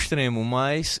um outro extremo,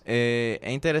 mas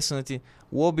é interessante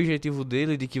o objetivo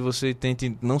dele de que você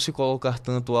tente não se colocar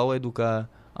tanto ao educar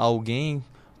alguém,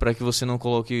 para que você não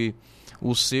coloque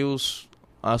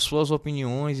as suas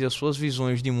opiniões e as suas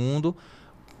visões de mundo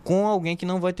com alguém que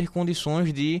não vai ter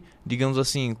condições de, digamos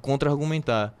assim,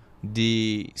 contra-argumentar,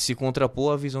 de se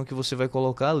contrapor à visão que você vai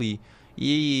colocar ali.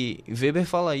 E Weber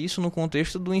fala isso no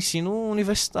contexto do ensino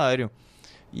universitário.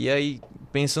 E aí,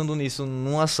 pensando nisso,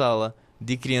 numa sala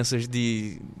de crianças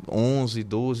de 11,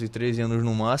 12, 13 anos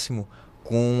no máximo,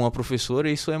 com uma professora,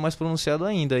 isso é mais pronunciado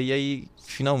ainda. E aí,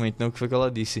 finalmente, né, o que foi que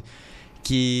ela disse?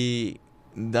 Que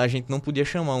a gente não podia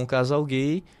chamar um casal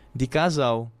gay de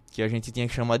casal, que a gente tinha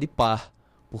que chamar de par.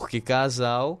 Porque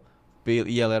casal,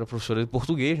 e ela era professora de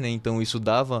português, né? Então isso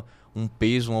dava um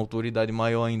peso, uma autoridade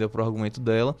maior ainda para o argumento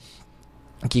dela,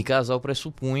 que casal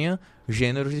pressupunha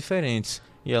gêneros diferentes.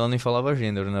 E ela nem falava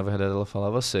gênero, na verdade ela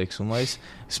falava sexo. Mas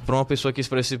para uma pessoa que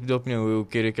expressa esse tipo de opinião, eu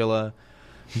queria que ela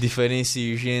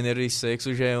diferencie gênero e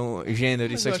sexo,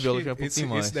 gênero e sexo biológico é um pouquinho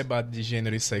mais. Esse debate de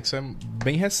gênero e sexo é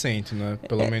bem recente, né?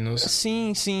 Pelo menos...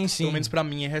 Sim. Pelo menos pra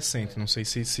mim é recente. Não sei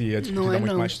se é discutido Não há é,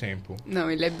 muito não. mais tempo. Não,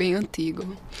 ele é bem antigo.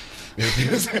 Meu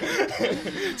Deus.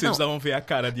 Vocês precisavam ver a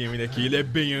cara de Emily aqui. Ele é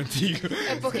bem antigo.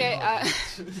 É porque...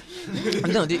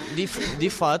 Não, de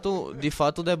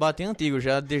fato o debate é antigo,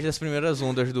 já desde as primeiras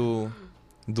ondas do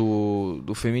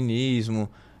feminismo,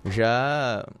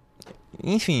 já...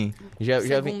 Enfim,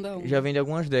 já vem de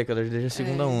algumas décadas, desde a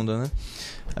segunda onda, né?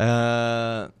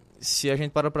 Se a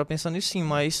gente para pra pensar nisso, sim,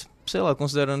 mas, sei lá,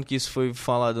 considerando que isso foi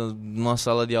falado numa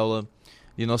sala de aula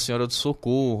de Nossa Senhora do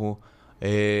Socorro,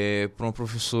 para uma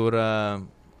professora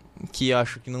que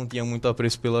acho que não tinha muito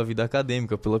apreço pela vida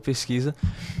acadêmica, pela pesquisa,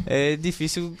 é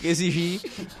difícil exigir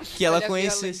que ela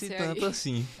conhecesse tanto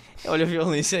assim. Olha a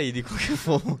violência aí, de qualquer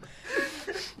forma.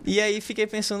 E aí fiquei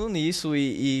pensando nisso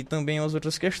e também as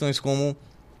outras questões, como...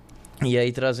 E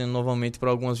aí trazendo novamente para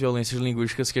algumas violências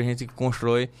linguísticas que a gente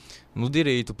constrói no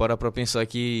direito, para pensar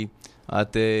que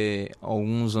até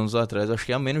alguns anos atrás, acho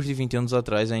que há menos de 20 anos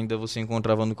atrás, ainda você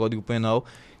encontrava no Código Penal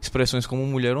expressões como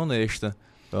mulher honesta.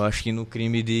 Eu acho que no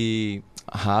crime de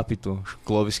rapto,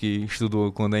 Clóvis que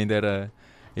estudou quando ainda era...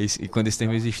 quando esse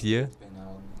termo existia...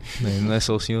 Não é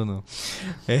só o senhor, não.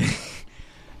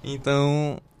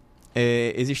 Então,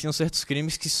 existiam certos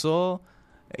crimes que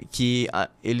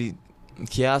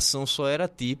que a ação só era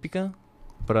típica,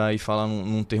 para ir falar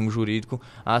num termo jurídico,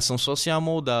 a ação só se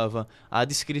amoldava à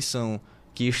descrição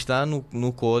que está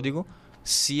no código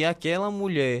se aquela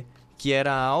mulher que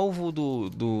era alvo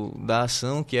da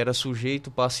ação, que era sujeito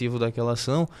passivo daquela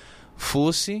ação,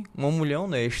 fosse uma mulher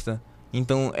honesta.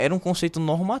 Então, era um conceito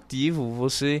normativo,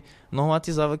 você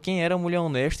normatizava quem era a mulher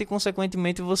honesta e,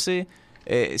 consequentemente, você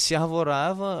se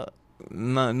arvorava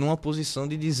numa posição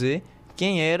de dizer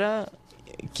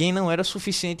quem não era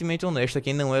suficientemente honesta,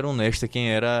 quem não era honesta, quem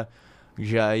era,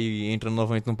 já entra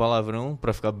novamente no palavrão,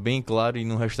 para ficar bem claro e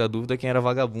não restar dúvida, quem era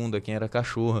vagabunda, quem era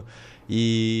cachorra.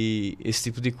 E esse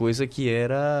tipo de coisa que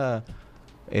era...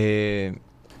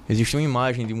 existia uma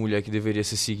imagem de mulher que deveria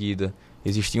ser seguida,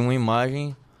 existia uma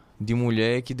imagem de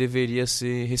mulher que deveria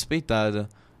ser respeitada.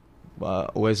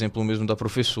 O exemplo mesmo da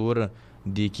professora,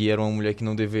 de que era uma mulher que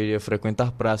não deveria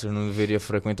frequentar praças, não deveria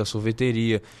frequentar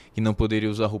sorveteria, que não poderia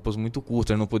usar roupas muito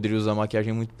curtas, não poderia usar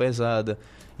maquiagem muito pesada.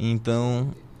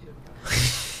 Então...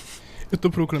 Eu tô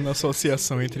procurando a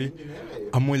associação entre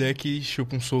a mulher que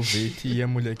chupa um sorvete e a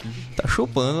mulher que... Tá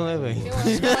chupando, né, velho?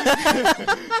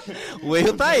 O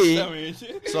erro tá aí.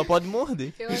 Só pode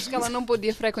morder. Eu acho que ela não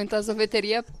podia frequentar a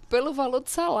sorveteria pelo valor do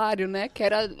salário, né? Que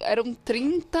eram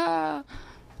 30...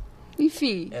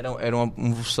 Enfim. Era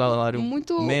um salário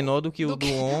muito menor do que o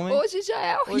do homem. Hoje já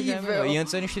é horrível. E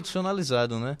antes era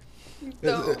institucionalizado, né?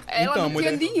 Então, ela não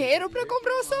tinha dinheiro pra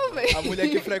comprar um sorvete. A mulher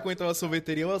que frequenta uma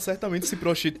sorveteria, ela certamente se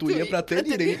prostituía pra ter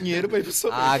dinheiro pra ir pro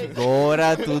sorvete.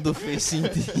 Agora tudo fez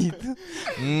sentido.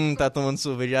 Tá tomando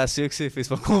sorvete. Já sei o que você fez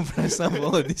pra comprar essa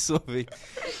bola de sorvete.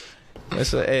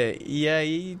 E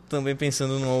aí, também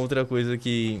pensando numa outra coisa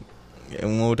que...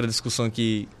 Uma outra discussão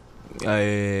que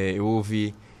eu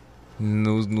ouvi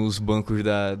nos bancos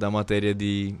da matéria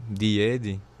de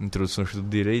IED, Introdução ao Estudo do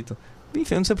Direito.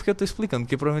 Enfim, eu não sei porque eu tô explicando,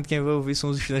 porque provavelmente quem vai ouvir são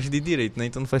os estudantes de Direito, né?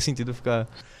 Então não faz sentido eu ficar...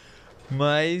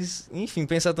 Mas, enfim,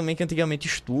 pensar também que antigamente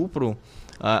estupro,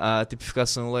 a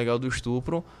tipificação legal do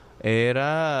estupro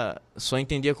só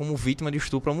entendia como vítima de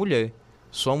estupro a mulher.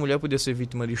 Só a mulher podia ser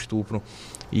vítima de estupro.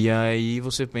 E aí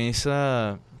você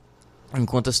pensa em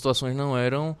quantas situações não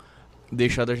eram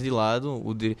deixadas de lado.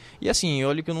 E assim,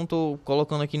 olha que eu não estou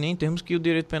colocando aqui nem em termos que o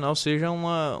direito penal seja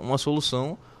uma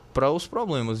solução para os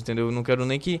problemas, entendeu? Eu não quero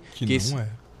nem que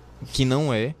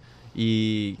não é.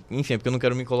 E, enfim, é porque eu não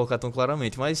quero me colocar tão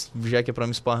claramente, mas já que é para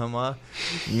me esparramar,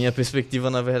 minha perspectiva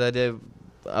na verdade é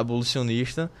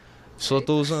abolicionista. Só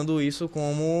estou usando isso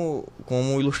como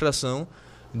ilustração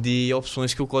de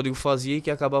opções que o código fazia e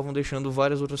que acabavam deixando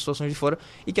várias outras situações de fora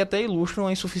e que até ilustram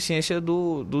a insuficiência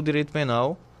do direito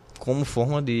penal como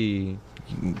forma de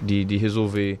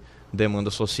resolver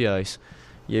demandas sociais.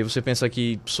 E aí você pensa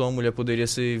que só a mulher poderia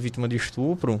ser vítima de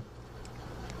estupro,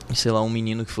 sei lá, um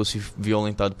menino que fosse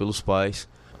violentado pelos pais,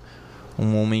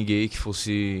 um homem gay que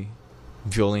fosse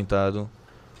violentado,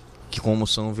 que como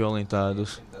são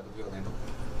violentados.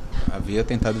 Havia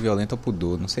tentado violento ao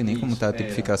pudor, não sei nem como está a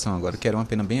tipificação agora, que era uma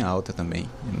pena bem alta também,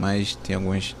 mas tem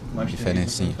algumas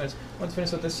diferencinhas. Uma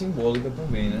diferença até simbólica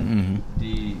também, né?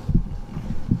 Uhum.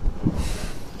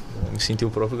 Me senti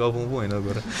o próprio Galvão Bueno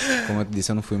agora. Como eu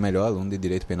disse, eu não fui o melhor aluno de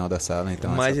Direito Penal da sala,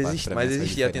 então... Mas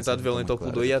existia atentado violento ao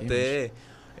pudor e até...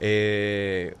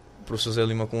 o professor Zé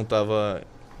Lima contava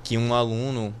que um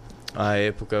aluno, à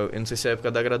época, eu não sei se é a época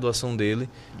da graduação dele,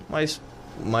 mas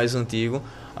mais antigo,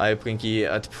 a época em que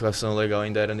a tipificação legal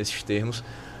ainda era nesses termos,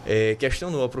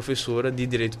 questionou a professora de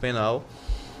Direito Penal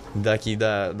daqui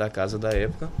da casa da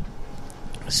época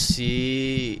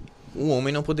se o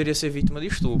homem não poderia ser vítima de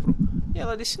estupro. E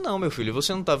ela disse, não, meu filho,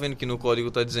 você não está vendo que no código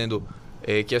está dizendo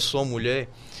que é só mulher?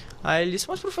 Aí ele disse,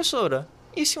 mas professora,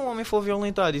 e se um homem for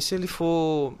violentado? E se ele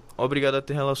for obrigado a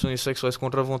ter relações sexuais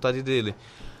contra a vontade dele?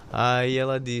 Aí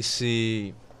ela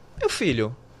disse, meu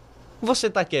filho, você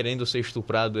está querendo ser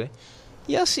estuprado, é?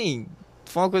 E assim,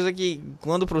 foi uma coisa que,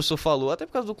 quando o professor falou, até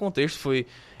por causa do contexto, ele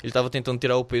estava tentando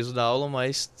tirar o peso da aula,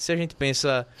 mas se a gente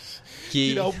pensa que...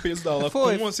 Tirar o peso da aula com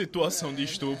uma situação de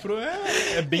estupro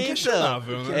é bem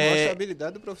questionável, né? Mostra a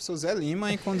habilidade do professor Zé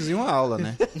Lima em conduzir uma aula,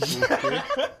 né?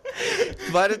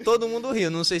 Todo mundo riu,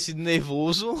 não sei se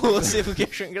nervoso ou se porque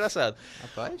achou engraçado.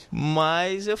 Rapaz.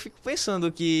 Mas eu fico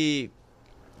pensando que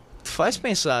faz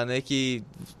pensar, né, que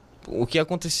o que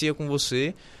acontecia com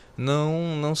você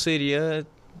não seria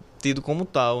tido como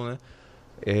tal, né?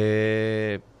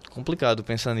 É complicado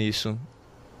pensar nisso.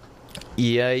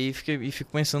 E aí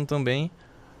fico pensando também...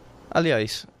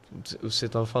 Aliás, você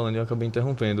estava falando e eu acabei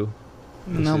interrompendo.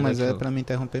 Não, mas é pra me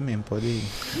interromper mesmo, pode ir.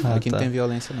 Aqui não tem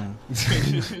violência, não.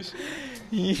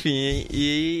 Enfim,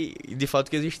 e de fato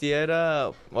o que existia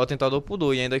era o atentado ao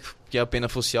pudor, e ainda que a pena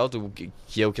fosse alta,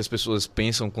 que é o que as pessoas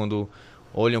pensam quando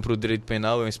olham para o direito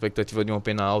penal, é uma expectativa de uma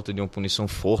pena alta, de uma punição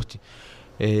forte,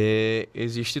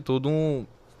 existe todo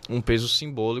um peso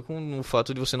simbólico no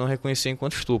fato de você não reconhecer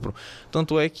enquanto estupro.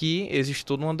 Tanto é que existe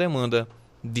toda uma demanda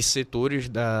de setores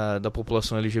da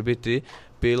população LGBT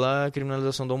pela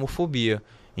criminalização da homofobia,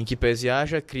 em que pese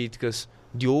haja críticas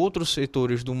de outros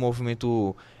setores do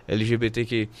movimento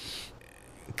LGBT,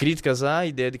 críticas à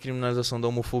ideia de criminalização da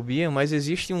homofobia, mas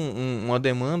existe uma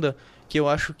demanda que eu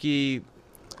acho que,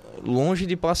 longe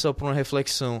de passar por uma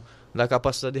reflexão da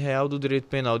capacidade real do direito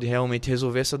penal de realmente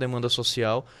resolver essa demanda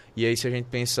social, e aí se a gente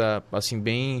pensar assim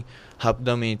bem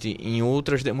rapidamente em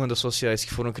outras demandas sociais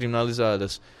que foram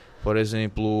criminalizadas, por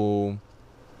exemplo,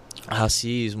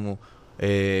 racismo,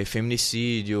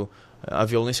 feminicídio, a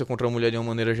violência contra a mulher de uma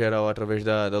maneira geral através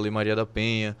da Lei Maria da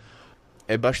Penha,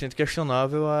 é bastante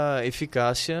questionável a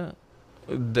eficácia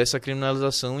dessa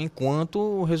criminalização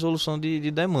enquanto resolução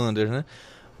de demandas, né?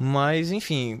 Mas,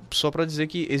 enfim, só para dizer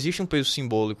que existe um peso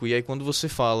simbólico, e aí quando você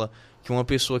fala que uma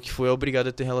pessoa que foi obrigada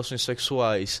a ter relações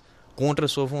sexuais contra a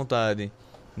sua vontade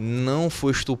não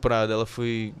foi estuprada, ela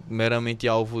foi meramente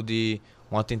alvo de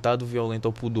um atentado violento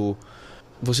ao pudor,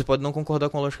 você pode não concordar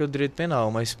com a lógica do direito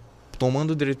penal, mas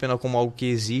tomando o direito penal como algo que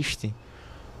existe,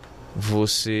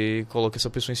 você coloca essa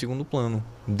pessoa em segundo plano,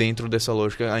 dentro dessa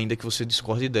lógica, ainda que você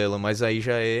discorde dela, mas aí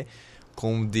já é,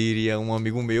 como diria um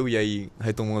amigo meu, e aí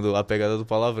retomando a pegada do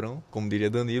palavrão, como diria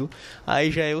Danilo, aí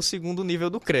já é o segundo nível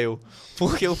do CREO,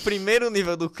 porque o primeiro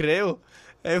nível do CREO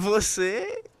é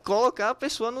você colocar a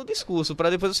pessoa no discurso, para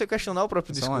depois você questionar o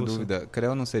próprio discurso. Só uma dúvida,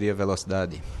 CREO não seria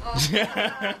velocidade?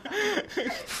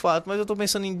 Fato, mas eu tô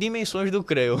pensando em dimensões do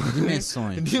CREO.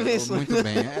 Dimensões. Muito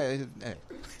bem,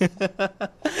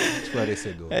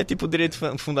 esclarecedor. É tipo direito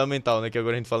fundamental, né? Que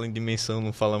agora a gente fala em dimensão,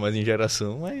 não fala mais em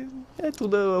geração, mas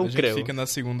tudo o CREO. A gente fica na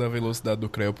segunda velocidade do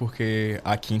CREO, porque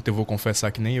a quinta eu vou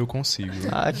confessar que nem eu consigo.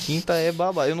 A quinta é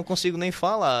babá, eu não consigo nem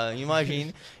falar,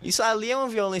 imagine. Isso ali é uma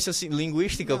violência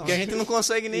linguística, porque a gente não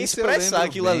consegue nem expressar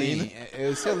aquilo ali, né?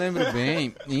 Isso eu lembro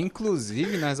bem,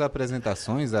 inclusive nas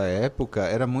apresentações da época,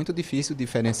 era muito difícil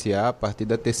diferenciar a partir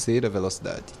da terceira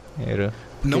velocidade. Era.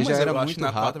 Não, mas já era eu acho muito que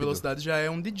na quarta rápido. velocidade já é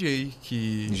um DJ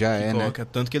que coloca, né?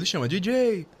 Tanto que ele chama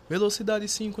DJ, velocidade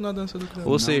 5 na dança do CREO.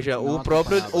 Ou seja, o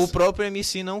próprio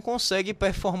MC não consegue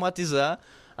performatizar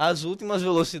as últimas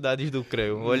velocidades do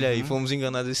CREO. Olha aí, fomos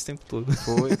enganados esse tempo todo.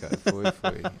 Foi, cara,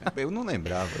 foi. Eu não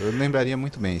lembrava, eu lembraria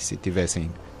muito bem se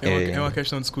tivessem... É uma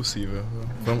questão discursiva.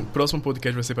 O próximo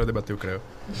podcast vai ser para debater o CREO.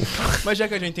 Mas já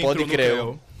que a gente entrou no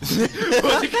CREO...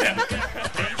 Pode CREO.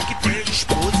 Tem que ter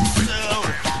disposição.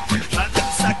 Na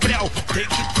dança CREO tem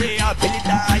que ter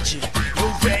habilidade.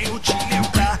 Eu venho te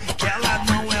lembrar que ela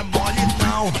não é mole,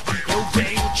 não. Eu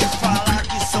venho te falar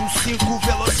que são 5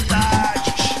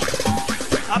 velocidades.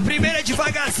 A primeira é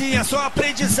devagarzinha, só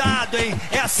aprendizado, hein?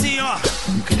 É assim, ó.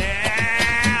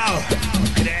 CREO,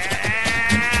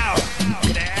 CREO,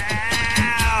 CREO.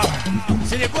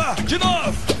 Se ligou? De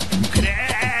novo.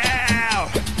 CREO,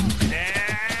 CREO.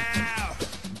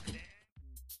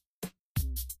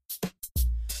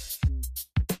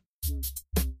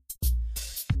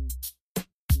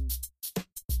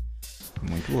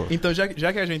 Muito bom. Então, já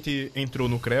que a gente entrou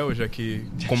no CREO, já que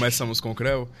começamos com o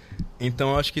CREO,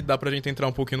 então acho que dá pra gente entrar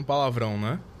um pouquinho no palavrão,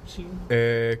 né? Sim.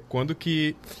 Quando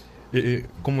que...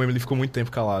 Como a Emily ficou muito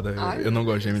tempo calada, eu não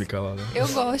gosto de Emily calada. Eu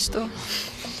gosto.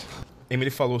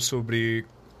 Emily falou sobre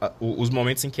os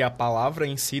momentos em que a palavra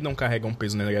em si não carrega um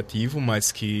peso negativo,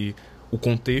 mas que o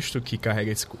contexto que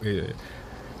carrega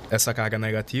essa carga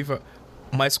negativa.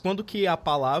 Mas quando que a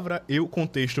palavra e o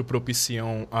contexto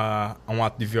propiciam a um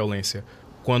ato de violência?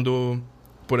 Quando,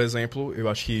 por exemplo, eu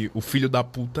acho que o filho da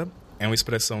puta é uma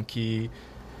expressão que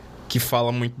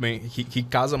fala muito bem, que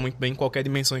casa muito bem em qualquer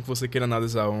dimensão em que você queira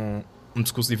analisar um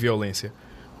discurso de violência.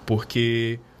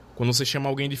 Porque Quando você chama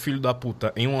alguém de filho da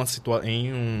puta em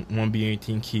um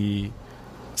ambiente em que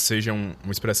seja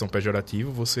uma expressão pejorativa,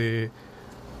 você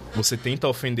tenta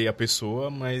ofender a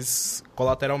pessoa, mas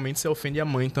colateralmente você ofende a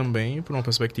mãe também, por uma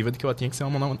perspectiva de que ela tinha que ser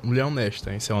uma mulher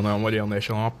honesta. E se ela não é uma mulher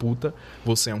honesta, ela é uma puta,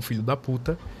 você é um filho da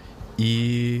puta.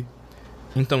 E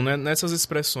então, né, nessas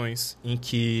expressões em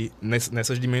que,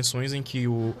 nessas dimensões em que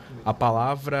a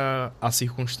palavra, a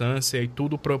circunstância e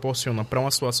tudo proporciona para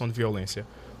uma situação de violência,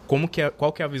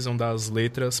 qual que é a visão das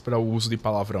letras para o uso de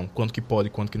palavrão? Quanto que pode,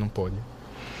 quanto que não pode?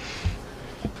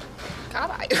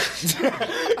 Caralho.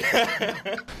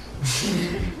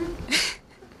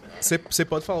 Você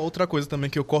pode falar outra coisa também,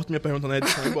 que eu corto minha pergunta na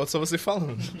edição e boto só você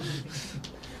falando.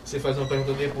 Você faz uma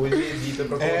pergunta depois e edita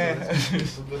pra colocar.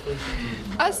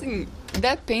 Assim,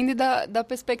 depende da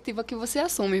perspectiva que você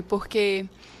assume, porque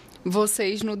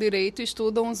vocês no direito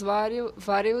estudam os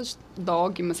vários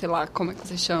dogmas, sei lá, como é que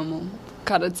vocês chamam?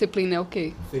 Cada disciplina é o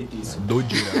quê? Feitiço. Do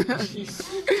direito.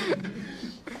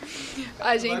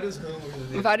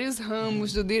 Vários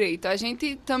ramos do direito. A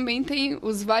gente também tem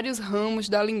os vários ramos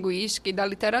da linguística e da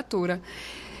literatura.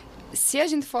 Se a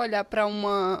gente for olhar para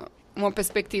uma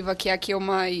perspectiva que é a que eu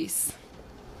mais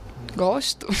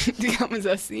gosto, digamos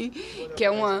assim, que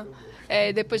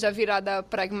é depois da virada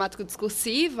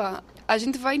pragmático-discursiva, a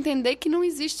gente vai entender que não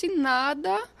existe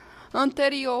nada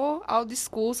anterior ao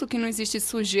discurso, que não existe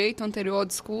sujeito anterior ao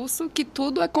discurso, que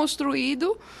tudo é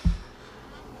construído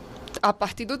a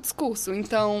partir do discurso.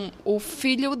 Então, o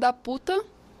filho da puta,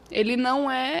 ele não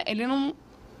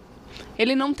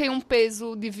tem um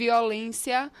peso de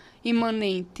violência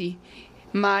imanente,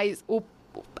 mas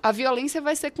a violência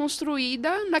vai ser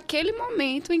construída naquele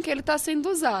momento em que ele está sendo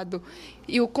usado.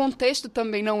 E o contexto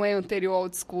também não é anterior ao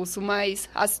discurso, mas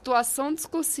a situação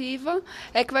discursiva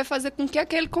é que vai fazer com que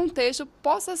aquele contexto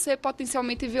possa ser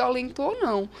potencialmente violento ou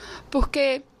não.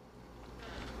 Porque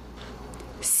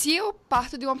se eu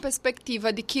parto de uma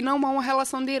perspectiva de que não há uma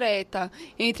relação direta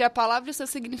entre a palavra e o seu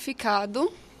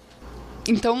significado,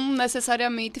 então,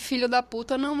 necessariamente, filho da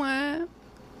puta não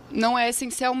é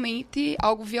essencialmente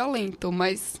algo violento,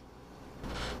 mas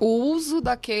o uso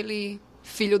daquele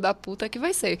filho da puta é que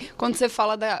vai ser. Quando você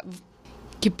fala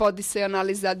que pode ser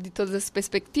analisado de todas as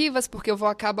perspectivas, porque eu vou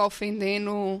acabar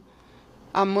ofendendo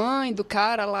a mãe do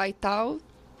cara lá e tal,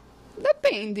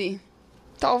 depende.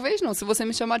 Talvez não. Se você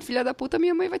me chamar de filha da puta,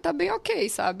 minha mãe vai estar bem ok,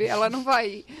 sabe? Ela não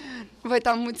vai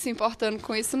estar muito se importando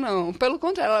com isso, não. Pelo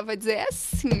contrário, ela vai dizer, é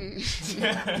sim.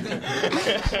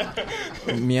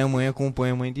 Minha mãe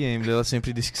acompanha a mãe de Emily. Ela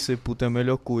sempre diz que ser puta é a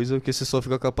melhor coisa, porque você só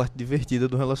fica com a parte divertida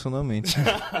do relacionamento.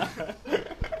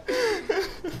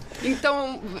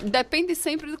 Então, depende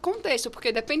sempre do contexto,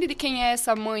 porque depende de quem é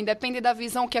essa mãe, depende da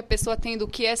visão que a pessoa tem do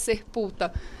que é ser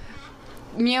puta.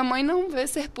 Minha mãe não vê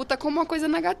ser puta como uma coisa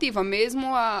negativa,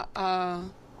 mesmo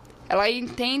ela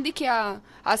entende que a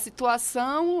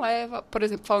situação leva, por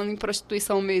exemplo, falando em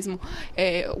prostituição mesmo,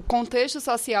 o contexto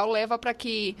social leva para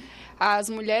que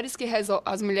as mulheres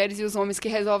e os homens que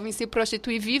resolvem se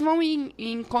prostituir vivam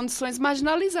em condições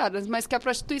marginalizadas, mas que a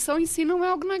prostituição em si não é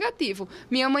algo negativo.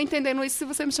 Minha mãe entendendo isso, se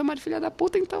você me chamar de filha da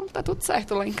puta, então tá tudo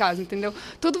certo lá em casa, entendeu?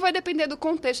 Tudo vai depender do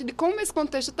contexto, de como esse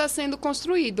contexto está sendo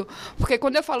construído. Porque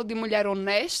quando eu falo de mulher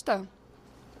honesta,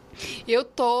 eu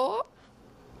tô...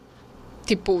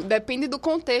 depende do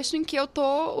contexto em que eu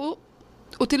tô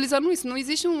utilizando isso. Não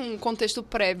existe um contexto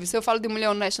prévio. Se eu falo de mulher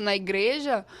honesta na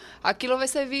igreja, aquilo vai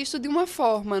ser visto de uma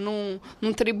forma.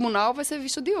 Num tribunal vai ser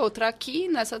visto de outra. Aqui,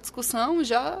 nessa discussão,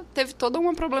 já teve toda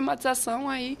uma problematização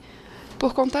aí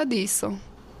por conta disso.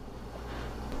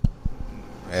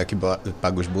 É a que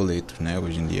paga os boletos, né?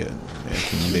 Hoje em dia. É a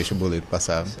que não deixa o boleto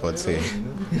passar, pode ser.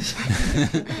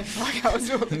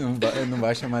 Não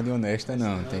vai chamar de honesta,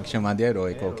 não. Tem que chamar de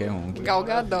herói, qualquer um.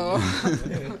 Galgador.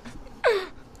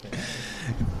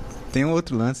 Tem um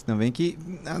outro lance também que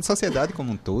a sociedade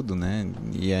como um todo, né?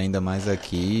 E ainda mais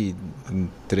aqui,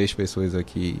 3 pessoas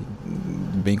aqui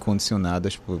bem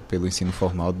condicionadas pelo ensino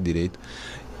formal do direito,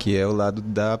 que é o lado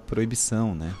da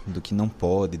proibição, né? Do que não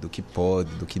pode, do que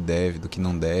deve, do que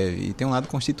não deve. E tem um lado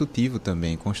constitutivo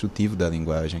também, construtivo da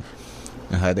linguagem.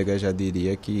 Heidegger já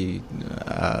diria que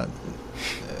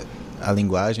a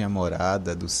linguagem é a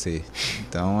morada do ser.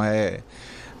 Então,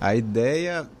 a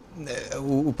ideia...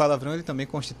 O palavrão ele também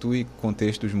constitui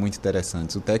contextos muito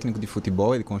interessantes. O técnico de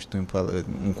futebol ele constitui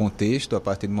um contexto a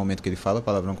partir do momento que ele fala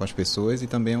palavrão com as pessoas, e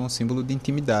também é um símbolo de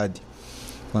intimidade.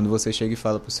 Quando você chega e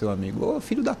fala pro seu amigo, ô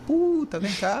filho da puta,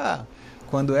 vem cá.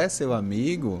 Quando é seu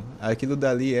amigo, aquilo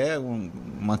dali é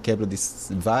uma quebra de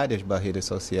várias barreiras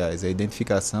sociais. A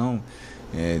identificação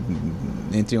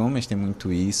entre homens tem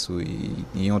muito isso, e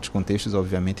em outros contextos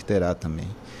obviamente terá também.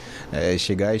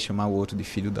 chegar e chamar o outro de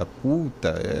filho da puta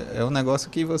é um negócio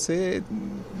que você,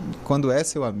 quando é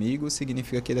seu amigo,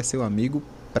 significa que ele é seu amigo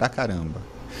pra caramba.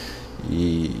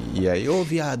 E aí, ô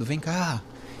viado, vem cá.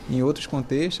 Em outros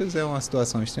contextos é uma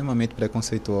situação extremamente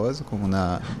preconceituosa, como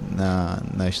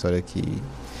na história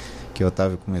que o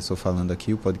Otávio começou falando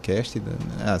aqui, o podcast.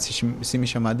 Se me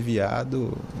chamar de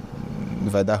viado,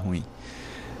 vai dar ruim.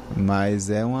 Mas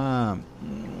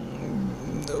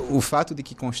o fato de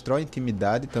que constrói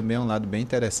intimidade também é um lado bem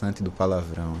interessante do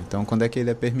palavrão. Então, quando é que ele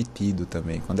é permitido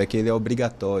também? Quando é que ele é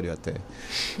obrigatório até?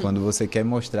 Quando você quer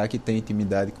mostrar que tem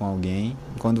intimidade com alguém,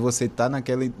 quando você está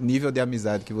naquele nível de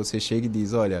amizade que você chega e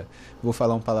diz, olha, vou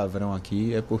falar um palavrão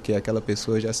aqui, é porque aquela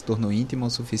pessoa já se tornou íntima o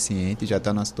suficiente, já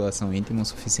está numa situação íntima o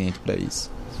suficiente para isso.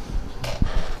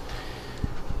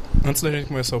 Antes da gente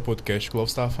começar o podcast, o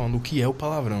Clóvis estava falando o que é o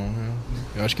palavrão, né?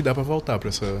 Eu acho que dá para voltar para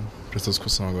essa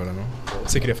discussão agora, não?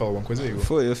 Você queria falar alguma coisa aí,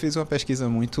 Igor? Eu fiz uma pesquisa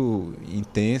muito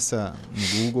intensa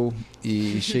no Google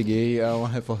e cheguei a uma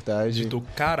reportagem... Digitou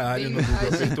caralho no Google,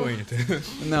 apertou Enter.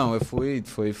 Não, foi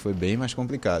bem mais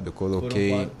complicado. Eu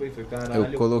coloquei...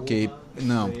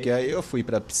 Não, porque aí eu fui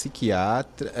para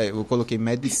psiquiatra, eu coloquei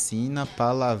medicina,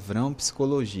 palavrão,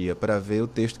 psicologia, para ver o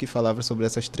texto que falava sobre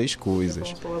essas três coisas.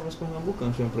 São palavras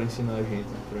pernambucanas para ensinar a gente,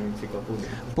 pra gente ficar por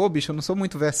dentro. Pô, bicho, eu não sou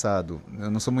muito versado.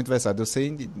 Eu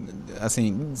sei,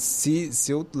 assim, se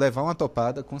eu levar uma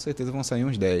topada, com certeza vão sair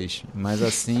uns 10. Mas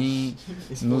assim,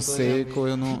 no seco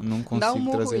eu não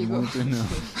consigo trazer muito, não.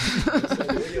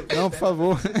 Não, por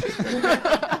favor.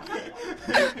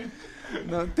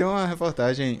 Não, tem uma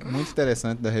reportagem muito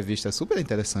interessante da revista, super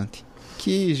interessante,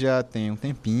 que já tem um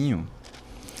tempinho.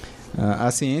 A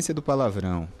Ciência do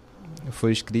Palavrão.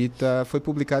 Foi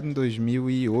publicada em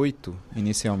 2008,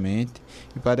 inicialmente,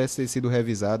 e parece ter sido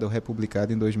revisada ou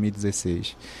republicada em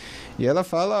 2016. E ela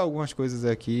fala algumas coisas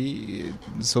aqui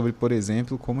sobre, por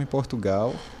exemplo, como em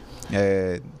Portugal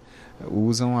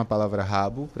usam a palavra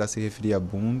rabo para se referir à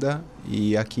bunda,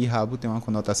 e aqui rabo tem uma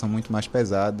conotação muito mais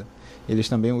pesada. Eles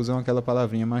também usam aquela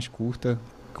palavrinha mais curta,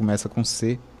 que começa com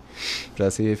C,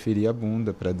 para se referir à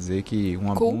bunda, para dizer que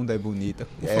uma bunda é bonita.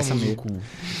 Essa mesmo.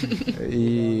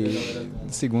 E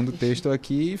segundo o texto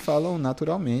aqui, falam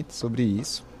naturalmente sobre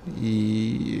isso.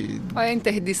 E... Olha a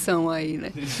interdição aí,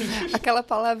 né? Aquela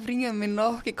palavrinha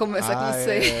menor que começa com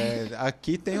C.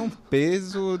 Aqui tem um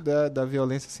peso da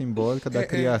violência simbólica, da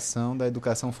criação, da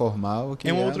educação formal.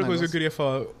 Que uma outra coisa que eu queria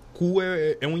falar. Cu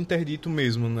é um interdito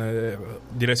mesmo, né?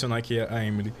 Direcionar aqui a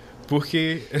Emily.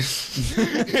 Porque...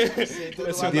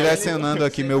 Direcionando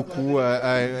aqui meu cu,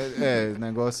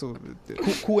 negócio...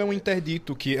 Cu é um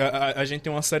interdito, que a gente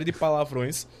tem uma série de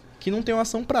palavrões que não tem uma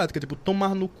ação prática. Tipo,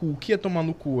 tomar no cu. O que é tomar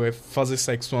no cu? É fazer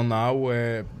sexo anal?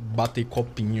 É bater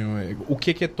copinho? O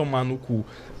que é tomar no cu?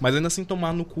 Mas ainda assim,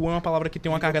 tomar no cu é uma palavra que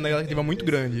tem uma carga negativa muito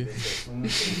grande.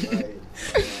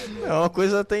 É uma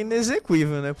coisa até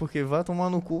inexequível, né? Porque vá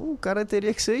tomar no cu, o cara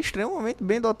teria que ser extremamente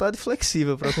bem dotado e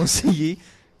flexível para conseguir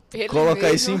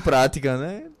colocar isso em prática,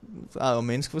 né? Ao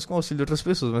menos que fosse com o auxílio de outras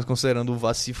pessoas, mas considerando o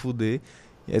vá se fuder,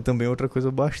 é também outra coisa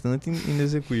bastante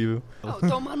inexequível.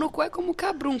 Tomar no cu é como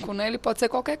cabrunco, né? Ele pode ser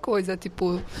qualquer coisa,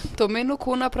 tipo, tomei no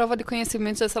cu na prova de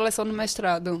conhecimentos da seleção do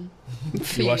mestrado.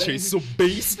 Enfim, eu achei isso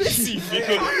bem específico.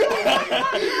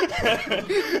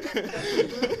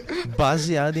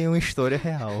 Baseado em uma história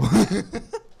real.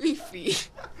 Enfim.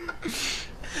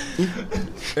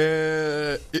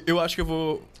 Eu acho que eu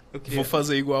vou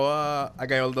fazer igual a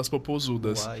Gaiola das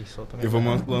Popozudas. Eu vou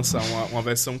lançar uma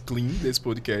versão clean desse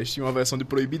podcast e uma versão de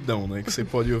proibidão, né? Que você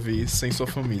pode ouvir sem sua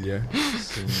família.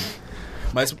 Sim.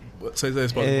 Mas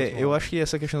vocês podem eu acho que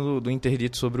essa questão do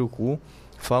interdito sobre o cu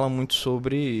fala muito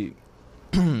sobre...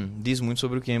 diz muito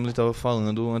sobre o que a Emily estava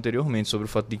falando anteriormente, sobre o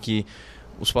fato de que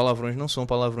os palavrões não são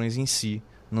palavrões em si,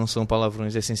 não são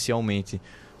palavrões essencialmente,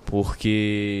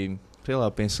 porque, sei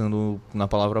lá, pensando na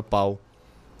palavra pau,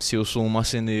 se eu sou um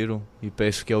marceneiro e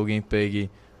peço que alguém pegue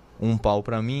um pau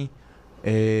para mim,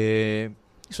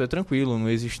 isso é tranquilo, não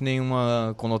existe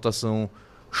nenhuma conotação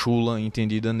chula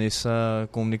entendida nessa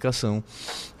comunicação.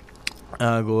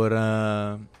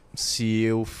 Agora, se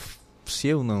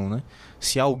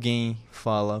alguém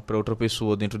fala para outra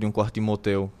pessoa dentro de um quarto de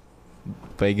motel,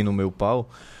 pegue no meu pau,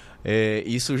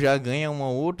 isso já ganha uma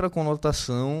outra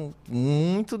conotação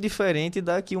muito diferente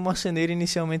da que o marceneiro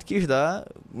inicialmente quis dar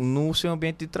no seu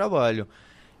ambiente de trabalho.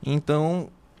 Então,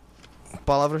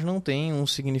 palavras não têm um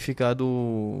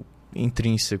significado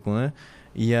intrínseco, né?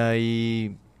 E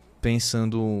aí,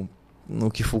 pensando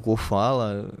no que Foucault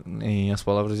fala, em As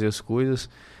Palavras e as Coisas,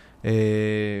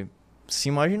 se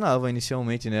imaginava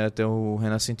inicialmente, né, até o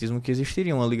renascentismo, que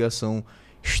existiria uma ligação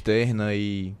externa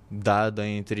e dada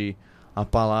entre a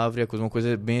palavra e a coisa, uma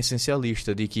coisa bem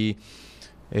essencialista, de que,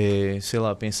 sei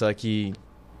lá, pensar que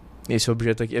esse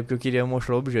objeto aqui, é porque eu queria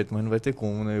mostrar o objeto, mas não vai ter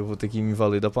como, né? Eu vou ter que me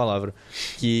valer da palavra.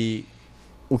 Que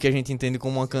o que a gente entende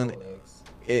como uma caneta...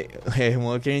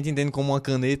 o que a gente entende como uma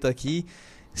caneta aqui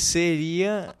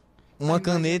seria uma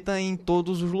caneta em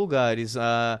todos os lugares.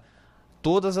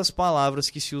 Todas as palavras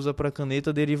que se usa para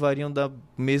caneta derivariam da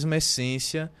mesma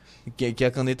essência que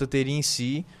a caneta teria em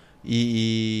si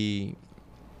e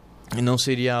não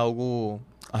seria algo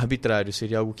arbitrário,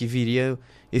 seria algo que viria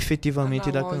efetivamente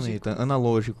analógico. da caneta.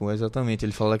 Analógico, exatamente.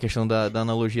 Ele fala da questão da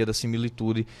analogia, da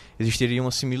similitude. Existiria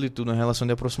uma similitude, uma relação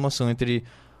de aproximação entre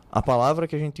a palavra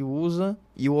que a gente usa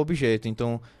e o objeto.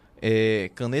 Então,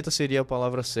 caneta seria a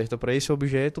palavra certa para esse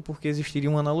objeto porque existiria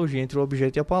uma analogia entre o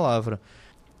objeto e a palavra.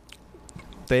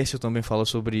 Técio também fala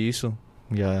sobre isso.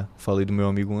 Já falei do meu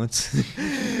amigo antes.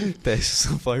 Técio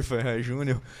Sampaio Ferraz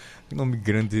Júnior. Nome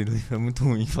grande dele, é muito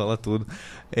ruim falar tudo.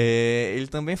 Ele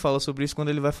também fala sobre isso quando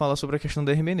ele vai falar sobre a questão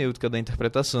da hermenêutica, da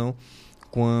interpretação,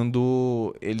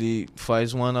 quando ele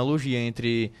faz uma analogia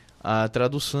entre a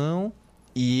tradução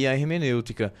e a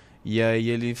hermenêutica. E aí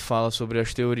ele fala sobre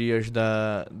as teorias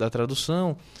da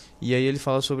tradução, e aí ele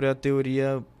fala sobre a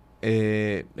teoria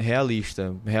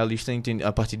realista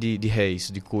a partir de res,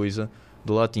 de coisa,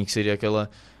 do latim, que seria aquela...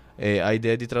 a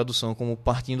ideia de tradução como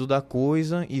partindo da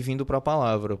coisa e vindo para a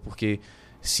palavra, porque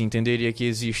se entenderia que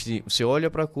existe... Você olha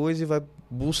para a coisa e vai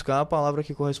buscar a palavra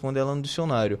que corresponde a ela no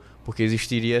dicionário, porque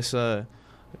existiria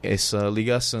essa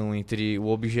ligação entre o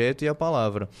objeto e a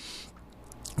palavra.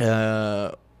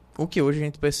 O que hoje a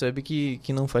gente percebe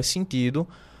que não faz sentido,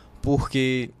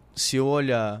 porque se eu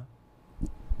olhar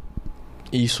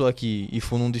isso aqui e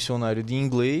for num dicionário de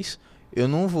inglês, eu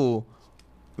não vou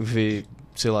ver,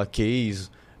 sei lá, case...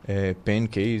 pen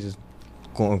case,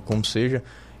 como seja,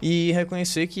 e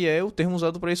reconhecer que é o termo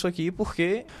usado para isso aqui,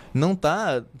 porque não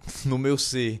está no meu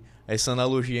ser essa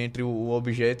analogia entre o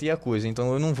objeto e a coisa.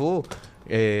 Então eu não vou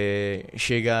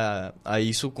chegar a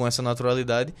isso com essa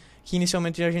naturalidade que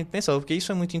inicialmente a gente pensava, porque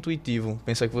isso é muito intuitivo,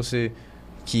 pensar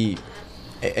que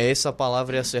essa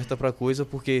palavra é a certa para a coisa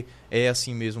porque é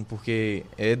assim mesmo, porque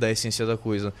é da essência da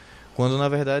coisa, quando na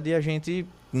verdade a gente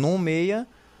nomeia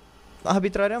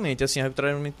arbitrariamente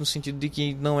no sentido de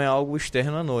que não é algo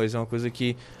externo a nós, é uma coisa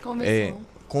que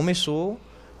começou,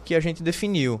 que a gente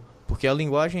definiu, porque a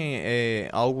linguagem é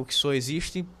algo que só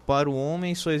existe para o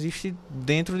homem, só existe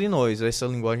dentro de nós, essa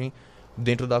linguagem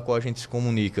dentro da qual a gente se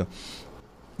comunica.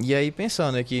 E aí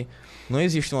pensar, né, que não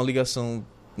existe uma ligação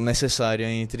necessária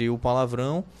entre o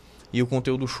palavrão e o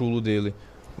conteúdo chulo dele.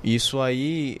 Isso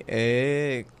aí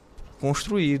é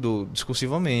construído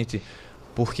discursivamente.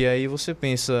 Porque aí você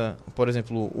pensa, por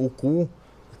exemplo, o cu,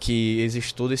 que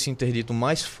existe todo esse interdito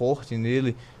mais forte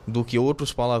nele do que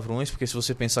outros palavrões, porque se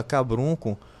você pensa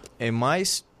cabrunco, é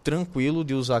mais tranquilo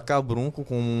de usar cabrunco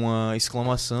como uma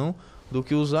exclamação do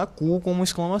que usar cu como uma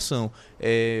exclamação.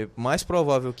 É mais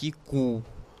provável que cu,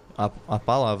 a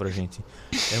palavra, gente,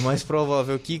 é mais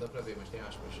provável que... Dá pra ver, mas tem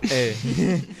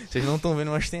aspas. Vocês não estão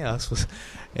vendo, mas tem aspas.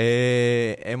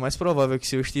 É mais provável que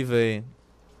se eu estiver...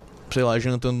 sei lá,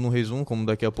 jantando no resumo, como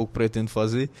daqui a pouco pretendo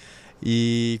fazer,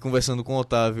 e conversando com o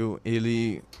Otávio,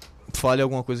 ele fale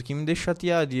alguma coisa que me deixe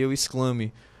chateado e eu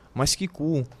exclame, mas que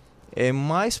cu. É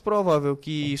mais provável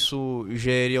que isso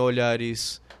gere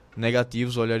olhares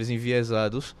negativos, olhares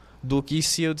enviesados, do que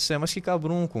se eu disser, mas que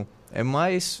cabrunco. É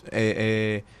mais...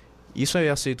 isso é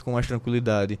aceito com mais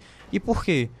tranquilidade. E por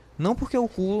quê? Não porque o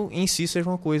cu em si seja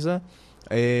uma coisa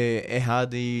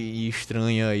errada e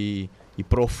estranha e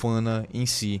profana em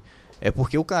si. É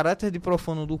porque o caráter de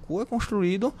profano do cu é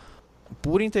construído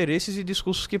por interesses e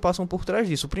discursos que passam por trás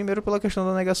disso. Primeiro, pela questão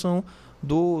da negação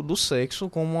do sexo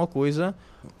como uma coisa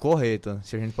correta.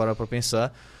 Se a gente parar para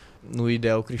pensar no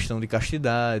ideal cristão de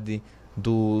castidade,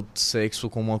 do sexo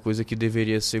como uma coisa que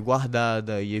deveria ser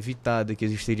guardada e evitada, que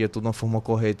existiria toda uma forma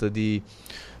correta de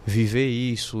viver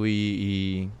isso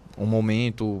e um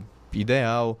momento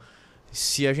ideal.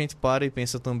 Se a gente para e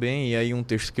pensa também, e aí um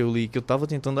texto que eu li que eu estava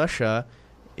tentando achar,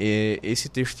 esse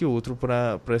texto e outro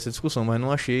para essa discussão, mas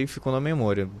não achei e ficou na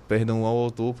memória. Perdão ao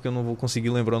autor, porque eu não vou conseguir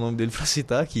lembrar o nome dele para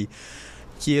citar aqui.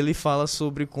 Que ele fala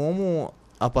sobre como,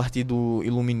 a partir do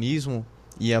iluminismo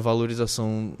e a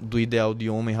valorização do ideal de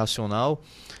homem racional,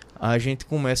 a gente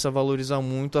começa a valorizar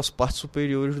muito as partes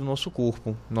superiores do nosso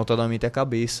corpo, notadamente a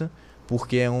cabeça,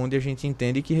 porque é onde a gente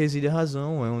entende que reside a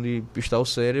razão, é onde está o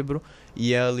cérebro,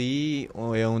 e é ali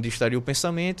é onde estaria o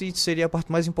pensamento e seria a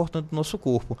parte mais importante do nosso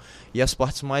corpo. E as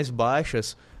partes mais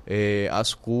baixas,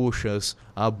 as coxas,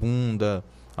 a bunda,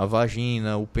 a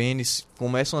vagina, o pênis,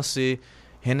 começam a ser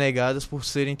renegadas por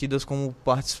serem tidas como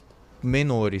partes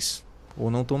menores,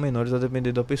 ou não tão menores, a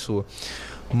depender da pessoa.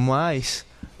 Mas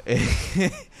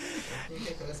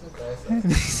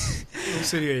Não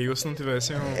seria eu se não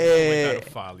tivesse um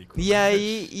comentário fálico. E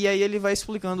aí ele vai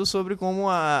explicando sobre como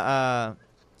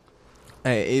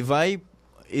vai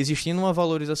existindo uma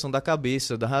valorização da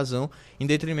cabeça, da razão, em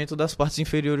detrimento das partes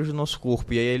inferiores do nosso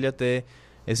corpo. E aí ele até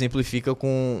exemplifica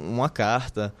com uma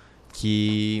carta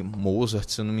que Mozart,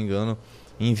 se eu não me engano,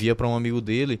 envia para um amigo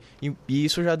dele, e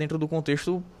isso já dentro do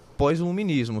contexto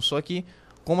pós-iluminismo. Só que,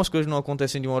 como as coisas não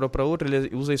acontecem de uma hora para outra,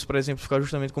 ele usa isso para exemplificar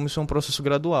justamente como isso é um processo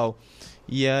gradual.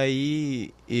 E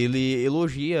aí ele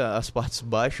elogia as partes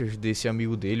baixas desse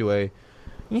amigo dele,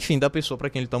 enfim, da pessoa para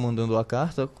quem ele está mandando a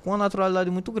carta, com uma naturalidade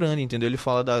muito grande, entendeu? Ele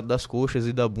fala das coxas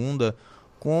e da bunda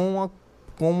com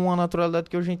uma naturalidade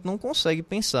que a gente não consegue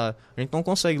pensar. A gente não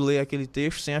consegue ler aquele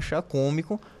texto sem achar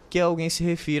cômico que alguém se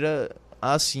refira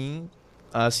assim,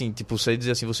 tipo, você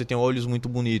dizer assim, você tem olhos muito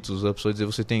bonitos, a pessoa dizer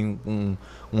você tem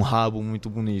um rabo muito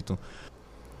bonito.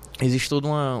 Existe toda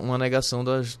uma negação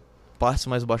das partes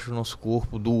mais baixas do nosso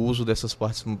corpo, do uso dessas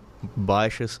partes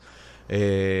baixas,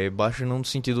 baixas não no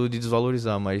sentido de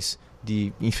desvalorizar, mas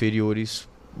de inferiores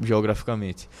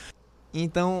geograficamente.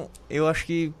 Então, eu acho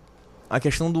que a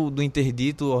questão do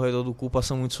interdito ao redor do cu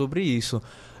passa muito sobre isso,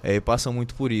 passa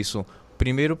muito por isso.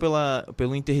 Primeiro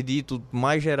pelo interdito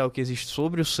mais geral que existe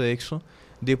sobre o sexo,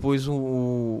 depois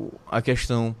a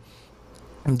questão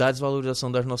da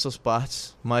desvalorização das nossas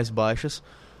partes mais baixas,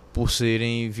 por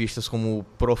serem vistas como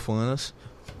profanas,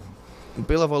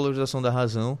 pela valorização da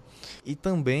razão, e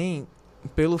também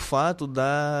pelo fato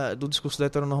do discurso da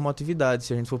heteronormatividade,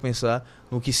 se a gente for pensar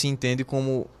no que se entende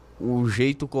como o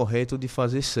jeito correto de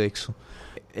fazer sexo.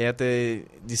 É até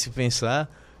de se pensar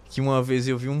que uma vez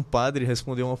eu vi um padre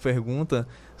responder uma pergunta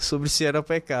sobre se era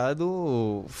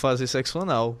pecado fazer sexo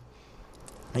anal.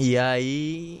 E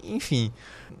aí, enfim,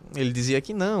 ele dizia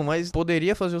que não, mas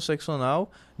poderia fazer o sexo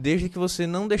anal desde que você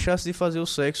não deixasse de fazer o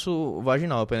sexo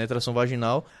vaginal, a penetração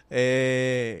vaginal.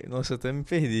 Nossa, eu até me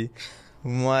perdi.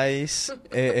 Mas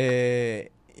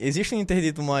existe um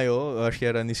interdito maior, eu acho que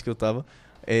era nisso que eu estava,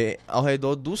 ao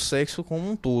redor do sexo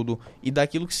como um todo e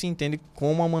daquilo que se entende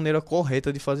como a maneira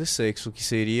correta de fazer sexo, que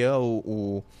seria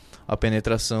a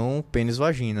penetração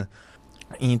pênis-vagina.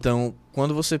 Então,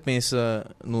 quando você pensa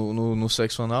no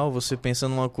sexo anal, você pensa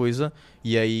numa coisa,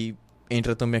 e aí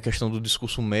entra também a questão do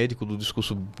discurso médico, do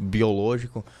discurso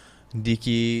biológico, de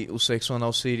que o sexo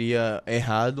anal seria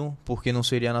errado porque não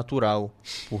seria natural,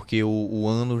 porque o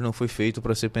ânus não foi feito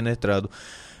para ser penetrado.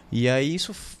 E aí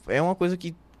isso é uma coisa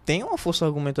que tem uma força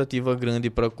argumentativa grande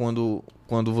para quando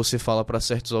você fala para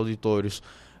certos auditórios.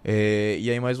 E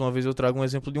aí, mais uma vez, eu trago um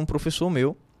exemplo de um professor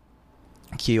meu,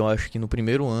 que eu acho que no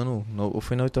primeiro ano, ou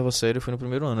foi na 8ª série, ou foi no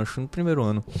primeiro ano, acho que no primeiro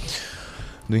ano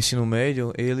do ensino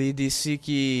médio, ele disse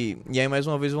que... E aí, mais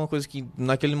uma vez, uma coisa que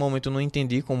naquele momento eu não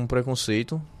entendi como um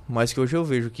preconceito, mas que hoje eu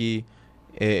vejo que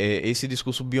esse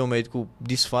discurso biomédico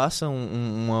disfarça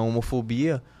uma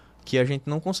homofobia que a gente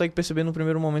não consegue perceber no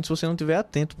primeiro momento se você não estiver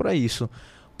atento para isso.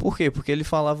 Por quê? Porque ele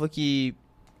falava que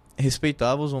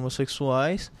respeitava os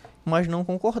homossexuais, mas não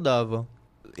concordava.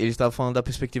 Ele estava falando da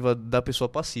perspectiva da pessoa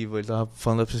passiva, ele estava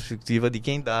falando da perspectiva de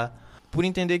quem dá, por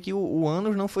entender que o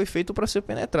ânus não foi feito para ser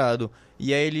penetrado.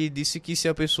 E aí ele disse que se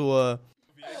a pessoa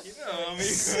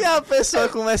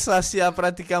começasse a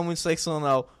praticar muito sexo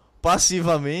anal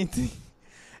passivamente,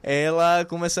 ela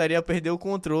começaria a perder o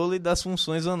controle das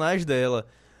funções anais dela.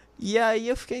 E aí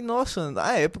eu fiquei, nossa,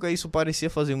 na época isso parecia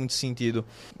fazer muito sentido.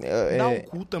 Dar o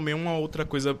cu também é uma outra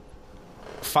coisa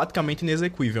faticamente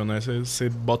inexequível, né? Você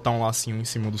botar um lacinho em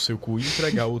cima do seu cu e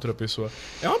entregar a outra pessoa.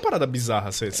 É uma parada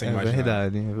bizarra, você imaginar.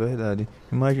 É verdade.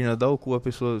 Imagina, dar o cu, a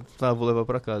pessoa, vou levar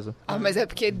pra casa. Mas é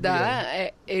porque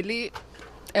ele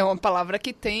é uma palavra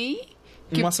que tem...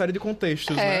 uma série de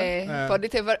contextos, né? Pode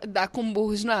ter dar com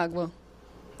burros na água.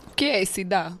 O que é esse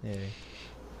dar?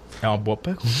 É uma boa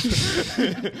pergunta.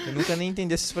 Eu nunca nem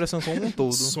entendi essa expressão como um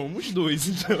todo. Somos dois,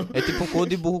 então. É tipo cor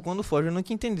de burro quando foge. Eu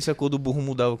nunca entendi se a cor do burro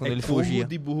mudava quando ele fugia. Cor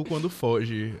de burro quando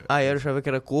foge. Eu achava que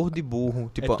era cor de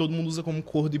burro. Tipo, todo mundo usa como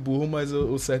cor de burro, mas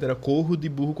o certo era corro de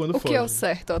burro quando foge. O que é o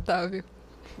certo, Otávio?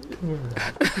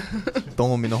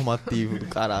 Tome normativo do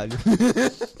caralho.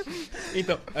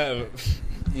 Então,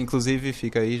 inclusive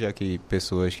fica aí, já que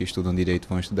pessoas que estudam direito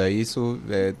vão estudar isso,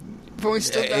 vão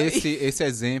estudar esse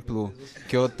exemplo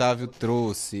que o Otávio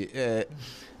trouxe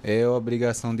é a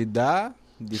obrigação de dar,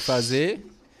 de fazer,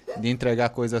 de entregar a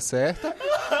coisa certa.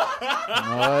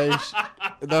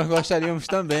 Nós gostaríamos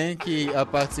também que a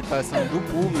participação do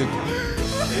público...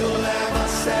 Eu levo a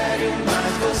sério,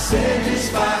 mas você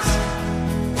disfarça.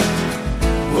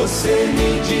 Você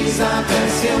me diz a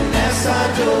versão nessa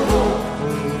de horror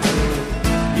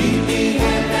e me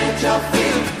é o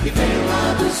fim que vem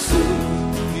lá do sul.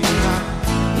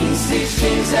 Insiste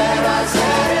em 0 a 0,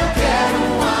 eu quero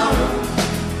 1 a 1.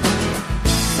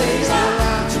 Sei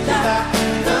lá, te dá,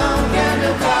 não quer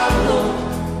meu calor.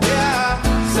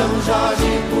 São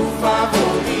Jorge, por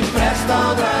favor, me empresta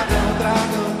o dragão.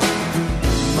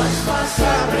 Mais fácil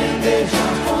aprender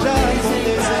japonês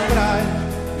em praia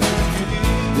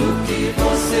do que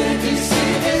você disse,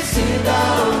 decida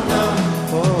ou não.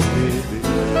 Oh, baby.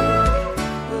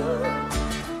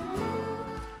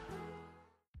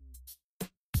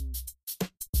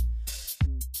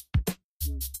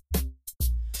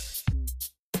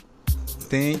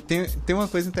 Tem uma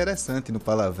coisa interessante no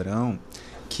palavrão,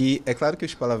 que é claro que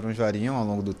os palavrões variam ao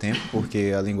longo do tempo,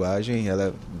 porque a linguagem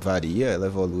ela varia, ela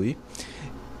evolui,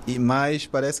 mas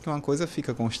parece que uma coisa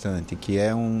fica constante, que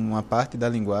é uma parte da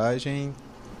linguagem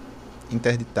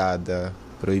interditada,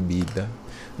 proibida,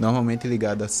 normalmente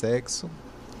ligada a sexo,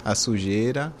 a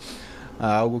sujeira,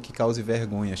 a algo que cause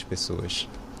vergonha às pessoas.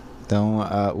 Então,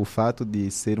 o fato de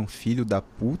ser um filho da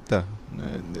puta,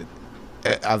 né,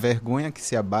 a vergonha que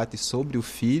se abate sobre o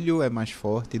filho é mais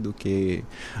forte do que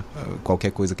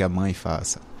qualquer coisa que a mãe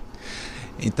faça.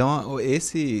 Então,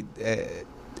 e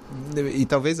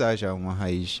talvez haja uma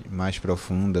raiz mais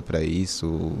profunda para isso.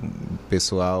 O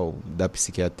pessoal da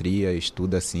psiquiatria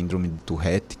estuda a síndrome de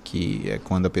Tourette, que é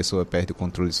quando a pessoa perde o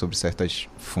controle sobre certas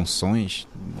funções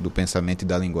do pensamento e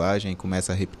da linguagem e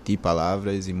começa a repetir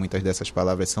palavras, e muitas dessas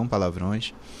palavras são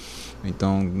palavrões.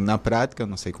 Então, na prática, eu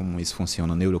não sei como isso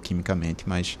funciona neuroquimicamente,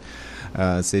 mas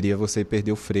seria você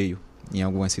perder o freio em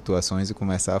algumas situações e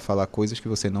começar a falar coisas que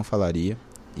você não falaria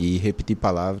e repetir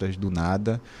palavras do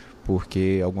nada,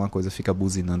 porque alguma coisa fica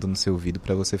buzinando no seu ouvido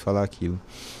para você falar aquilo.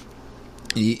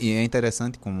 E é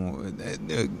interessante como...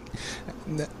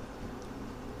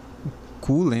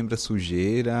 cu lembra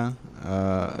sujeira,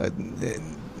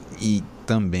 e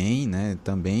também, né,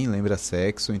 também lembra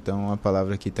sexo, então é uma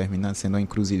palavra que termina sendo uma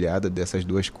encruzilhada dessas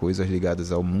duas coisas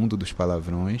ligadas ao mundo dos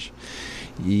palavrões.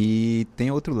 E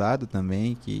tem outro lado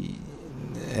também, que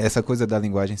essa coisa da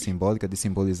linguagem simbólica, de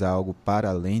simbolizar algo para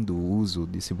além do uso,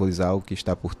 de simbolizar algo que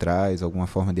está por trás, alguma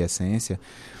forma de essência,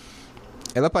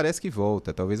 ela parece que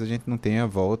volta. Talvez a gente não tenha a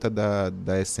volta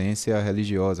da essência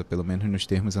religiosa, pelo menos nos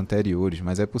termos anteriores,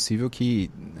 mas é possível que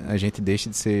a gente deixe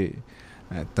de ser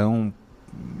tão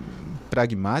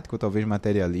pragmático, talvez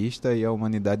materialista, e a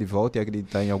humanidade volte a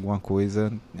acreditar em alguma coisa,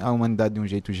 a humanidade de um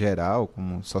jeito geral,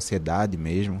 como sociedade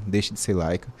mesmo, deixe de ser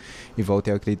laica e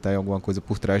volte a acreditar em alguma coisa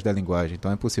por trás da linguagem.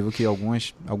 Então é possível que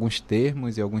alguns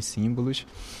termos e alguns símbolos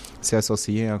se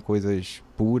associem a coisas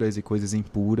puras e coisas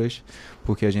impuras,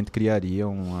 porque a gente criaria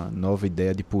uma nova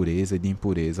ideia de pureza e de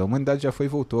impureza. A humanidade já foi e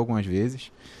voltou algumas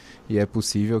vezes, e é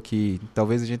possível que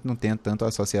talvez a gente não tenha tanto a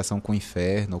associação com o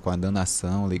inferno, com a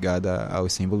danação ligada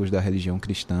aos símbolos da religião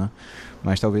cristã,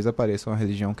 mas talvez apareça uma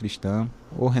religião cristã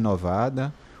ou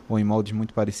renovada, ou em moldes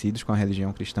muito parecidos com a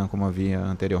religião cristã como havia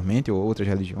anteriormente, ou outras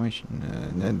religiões,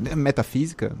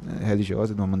 metafísica,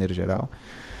 religiosa de uma maneira geral.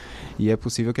 E é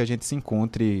possível que a gente se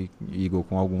encontre, Igor,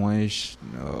 com alguns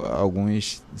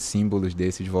símbolos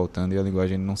desses voltando, e a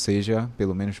linguagem não seja,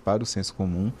 pelo menos para o senso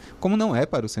comum, como não é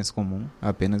para o senso comum,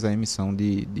 apenas a emissão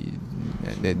de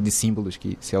símbolos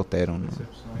que se alteram.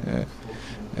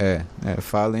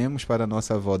 Falemos para a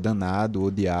nossa avó danado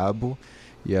ou diabo,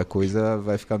 e a coisa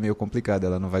vai ficar meio complicada.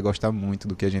 Ela não vai gostar muito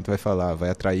do que a gente vai falar, vai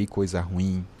atrair coisa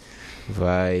ruim,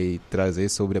 vai trazer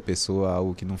sobre a pessoa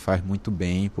algo que não faz muito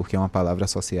bem, porque é uma palavra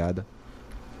associada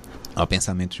a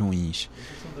pensamentos ruins.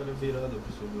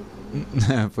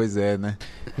 Pois é, né?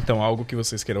 Então, algo que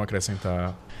vocês queiram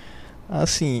acrescentar?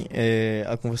 Assim,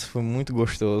 a conversa foi muito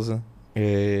gostosa.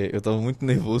 Eu estava muito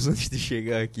nervoso antes de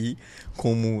chegar aqui,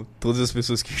 como todas as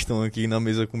pessoas que estão aqui na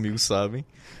mesa comigo sabem.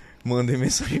 Mandei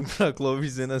mensagem pra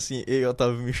Clóvis dizendo assim: ei,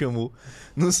 Otávio me chamou,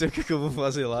 não sei o que eu vou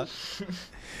fazer lá.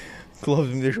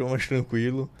 Clóvis me deixou mais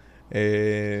tranquilo.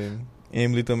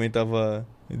 Emily também estava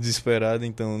desesperada,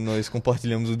 então nós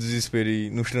compartilhamos o desespero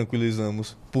e nos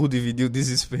tranquilizamos por dividir o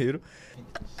desespero.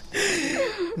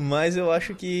 Mas eu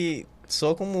acho que,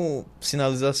 só como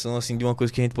sinalização assim, de uma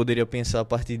coisa que a gente poderia pensar a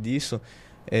partir disso,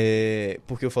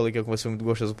 porque eu falei que a conversa foi muito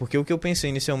gostosa, porque o que eu pensei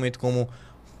inicialmente como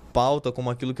pauta, como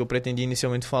aquilo que eu pretendia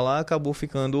inicialmente falar, acabou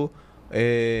ficando,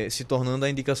 se tornando a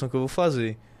indicação que eu vou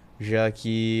fazer, já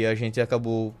que a gente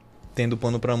acabou tendo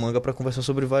pano para manga para conversar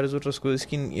sobre várias outras coisas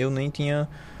que eu nem tinha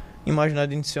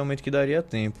imaginado inicialmente que daria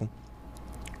tempo.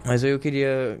 Mas aí eu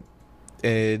queria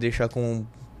deixar com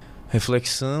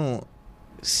reflexão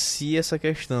se essa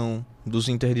questão dos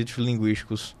interditos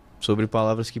linguísticos sobre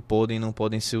palavras que podem e não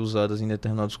podem ser usadas em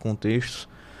determinados contextos,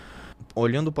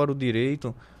 olhando para o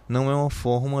direito, não é uma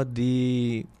forma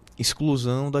de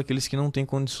exclusão daqueles que não têm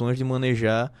condições de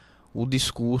manejar o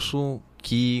discurso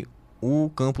que o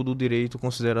campo do direito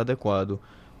considera adequado.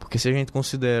 Porque se a gente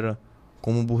considera,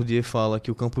 como Bourdieu fala,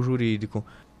 que o campo jurídico,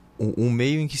 o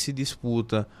meio em que se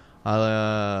disputa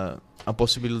a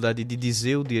possibilidade de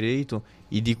dizer o direito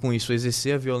e de, com isso,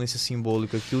 exercer a violência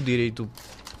simbólica que o direito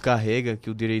carrega, que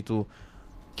o direito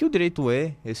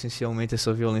é, essencialmente,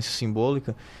 essa violência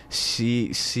simbólica,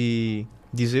 se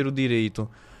dizer o direito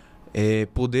é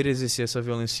poder exercer essa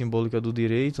violência simbólica do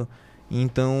direito,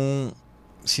 então,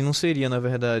 se não seria, na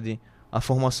verdade, a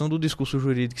formação do discurso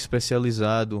jurídico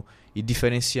especializado e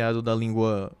diferenciado da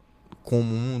língua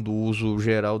comum, do uso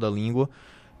geral da língua,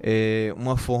 é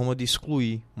uma forma de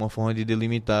excluir, uma forma de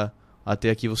delimitar. Até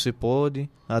aqui você pode,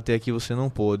 até aqui você não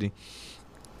pode.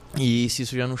 E se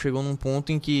isso já não chegou num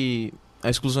ponto em que a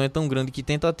exclusão é tão grande que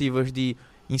tentativas de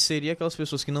inserir aquelas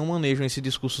pessoas que não manejam esse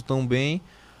discurso tão bem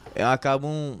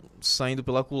acabam saindo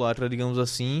pela culatra, digamos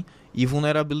assim, e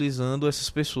vulnerabilizando essas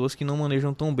pessoas que não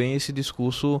manejam tão bem esse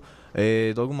discurso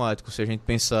dogmático. Se a gente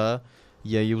pensar,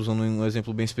 e aí usando um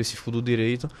exemplo bem específico do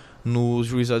direito, nos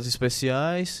juizados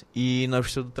especiais e na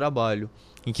justiça do trabalho,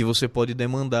 em que você pode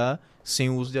demandar sem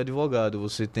o uso de advogado.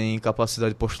 Você tem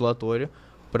capacidade postulatória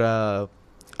para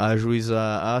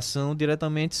ajuizar a ação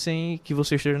diretamente sem que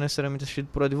você esteja necessariamente assistido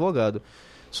por advogado.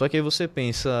 Só que aí você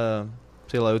pensa,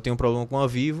 sei lá, eu tenho um problema com a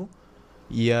Vivo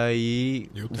e aí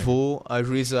vou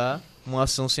ajuizar uma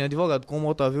ação sem advogado, como o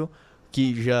Otávio,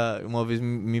 que já uma vez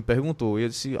me perguntou, e eu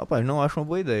disse, rapaz, não acho uma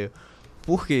boa ideia.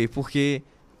 Por quê? Porque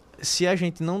se a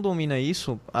gente não domina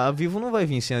isso, a Vivo não vai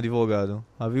vir sem advogado.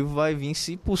 A Vivo vai vir,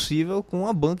 se possível, com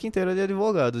uma banca inteira de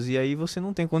advogados. E aí você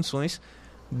não tem condições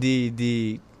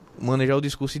de manejar o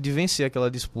discurso e de vencer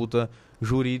aquela disputa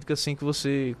jurídica sem que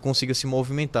você consiga se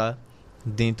movimentar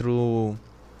dentro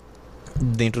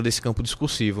desse campo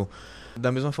discursivo.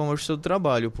 Da mesma forma, a justiça do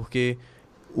trabalho, porque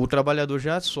o trabalhador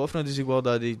já sofre uma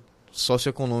desigualdade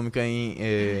socioeconômica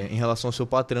em relação ao seu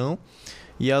patrão,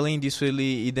 e além disso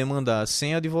ele ir demandar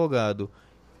sem advogado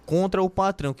contra o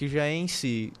patrão, que já é em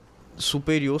si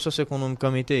superior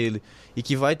socioeconomicamente a ele, e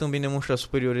que vai também demonstrar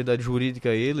superioridade jurídica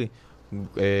a ele,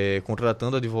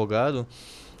 contratando advogado,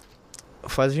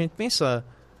 faz a gente pensar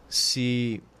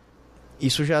se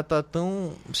isso já está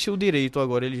tão... Se o direito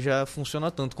agora ele já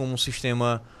funciona tanto como um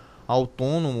sistema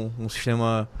autônomo, um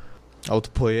sistema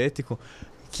autopoético,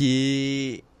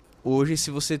 que hoje, se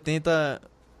você tenta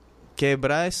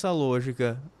quebrar essa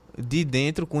lógica de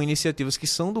dentro com iniciativas que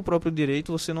são do próprio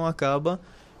direito, você não acaba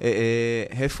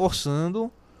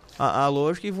reforçando a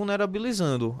lógica e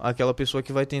vulnerabilizando aquela pessoa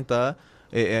que vai tentar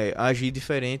agir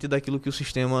diferente daquilo que o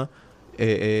sistema...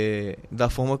 da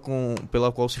forma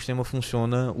pela qual o sistema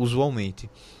funciona usualmente.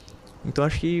 Então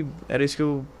acho que era isso que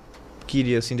eu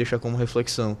queria assim, deixar como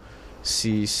reflexão.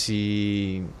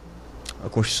 Se a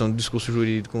construção do discurso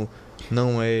jurídico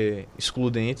não é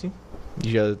excludente,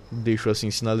 já deixo assim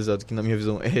sinalizado que na minha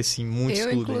visão é sim muito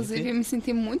excludente. Eu inclusive me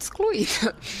senti muito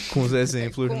excluída com os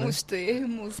exemplos, com né? os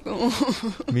termos,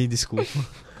 Me desculpa.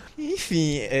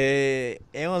 Enfim,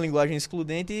 é uma linguagem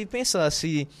excludente, e pensar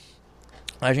se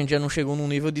a gente já não chegou num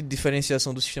nível de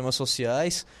diferenciação dos sistemas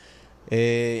sociais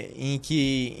em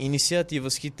que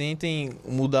iniciativas que tentem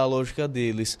mudar a lógica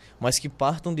deles, mas que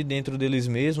partam de dentro deles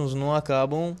mesmos, não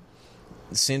acabam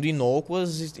sendo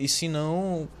inócuas e se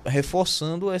não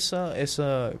reforçando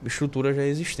essa estrutura já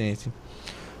existente.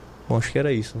 Bom, acho que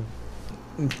era isso.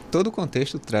 Todo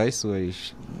contexto traz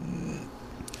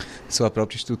sua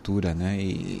própria estrutura, né?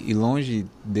 E longe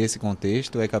desse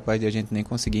contexto é capaz de a gente nem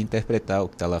conseguir interpretar o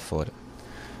que está lá fora.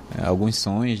 Alguns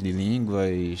sons de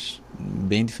línguas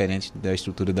bem diferentes da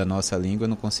estrutura da nossa língua eu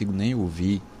não consigo nem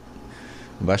ouvir.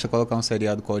 Basta colocar um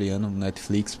seriado coreano no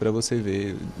Netflix para você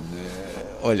ver.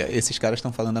 Olha, esses caras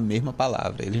estão falando a mesma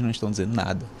palavra, eles não estão dizendo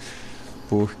nada.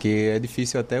 Porque é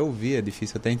difícil até ouvir, é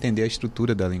difícil até entender a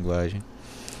estrutura da linguagem.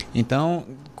 Então,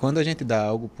 quando a gente dá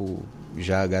algo por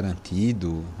já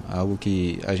garantido, algo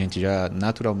que a gente já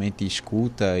naturalmente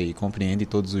escuta e compreende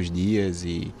todos os dias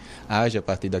e age a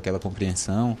partir daquela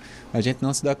compreensão, a gente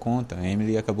não se dá conta. A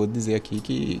Emily acabou de dizer aqui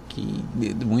que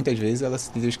muitas vezes ela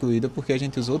se diz excluída porque a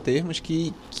gente usou termos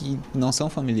que não são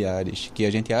familiares, que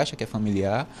a gente acha que é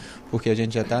familiar, porque a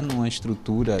gente já está numa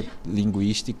estrutura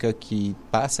linguística que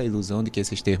passa a ilusão de que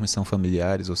esses termos são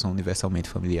familiares ou são universalmente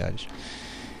familiares.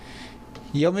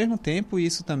 E, ao mesmo tempo,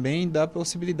 isso também dá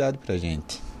possibilidade para a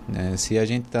gente, né? Se a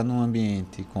gente está num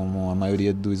ambiente, como a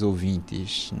maioria dos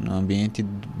ouvintes, num ambiente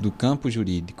do campo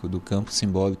jurídico, do campo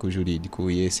simbólico jurídico,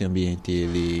 e esse ambiente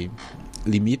ele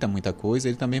limita muita coisa,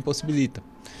 ele também possibilita.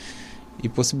 e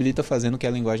possibilita fazendo o que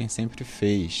a linguagem sempre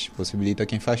fez, possibilita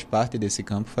quem faz parte desse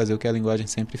campo fazer o que a linguagem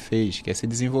sempre fez, que é se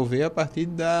desenvolver a partir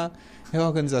da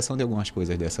reorganização de algumas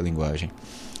coisas dessa linguagem.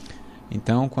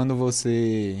 Então, quando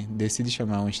você decide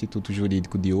chamar um instituto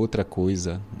jurídico de outra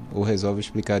coisa, ou resolve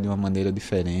explicar de uma maneira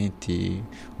diferente,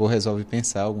 ou resolve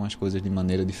pensar algumas coisas de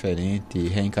maneira diferente,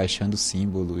 reencaixando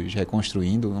símbolos,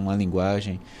 reconstruindo uma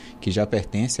linguagem que já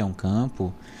pertence a um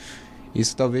campo,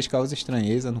 isso talvez cause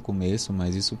estranheza no começo,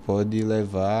 mas isso pode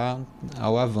levar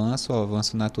ao avanço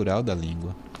natural da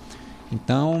língua.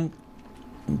 Então,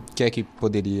 o que é que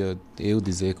poderia eu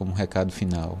dizer como recado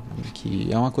final? Que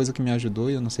é uma coisa que me ajudou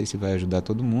e eu não sei se vai ajudar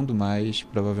todo mundo, mas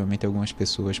provavelmente algumas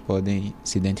pessoas podem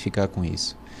se identificar com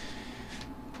isso.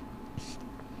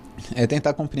 É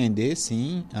tentar compreender,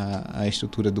 sim, a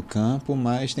estrutura do campo,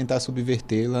 mas tentar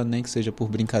subvertê-la, nem que seja por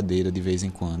brincadeira de vez em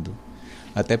quando.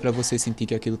 Até para você sentir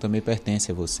que aquilo também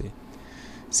pertence a você.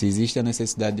 Se existe a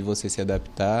necessidade de você se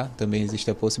adaptar, também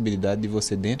existe a possibilidade de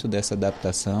você, dentro dessa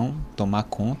adaptação, tomar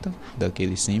conta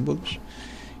daqueles símbolos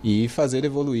e fazer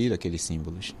evoluir aqueles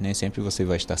símbolos. Nem sempre você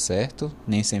vai estar certo,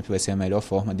 nem sempre vai ser a melhor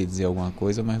forma de dizer alguma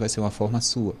coisa, mas vai ser uma forma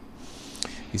sua.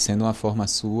 E sendo uma forma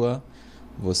sua,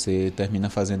 você termina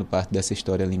fazendo parte dessa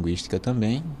história linguística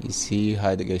também. E se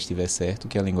Heidegger estiver certo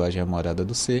que a linguagem é a morada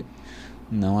do ser,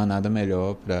 não há nada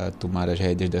melhor para tomar as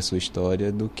rédeas da sua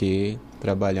história do que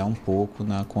trabalhar um pouco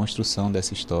na construção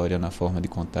dessa história, na forma de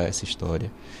contar essa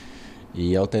história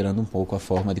e alterando um pouco a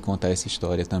forma de contar essa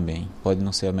história também. Pode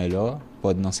não ser a melhor,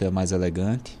 pode não ser a mais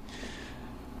elegante,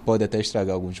 pode até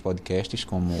estragar alguns podcasts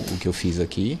como o que eu fiz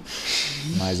aqui,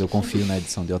 mas eu confio na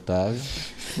edição de Otávio.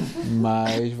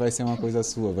 Mas vai ser uma coisa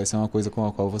sua, vai ser uma coisa com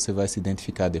a qual você vai se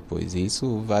identificar depois, e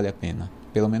isso vale a pena.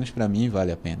 Pelo menos para mim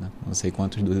vale a pena. Não sei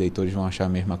quantos dos leitores vão achar a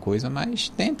mesma coisa, mas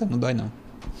tenta, não dói não.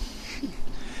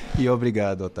 E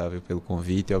obrigado, Otávio, pelo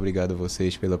convite, obrigado a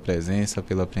vocês pela presença,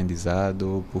 pelo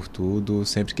aprendizado, por tudo.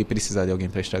 Sempre que precisar de alguém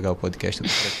para estragar o podcast, eu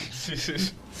tô por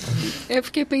aqui. Eu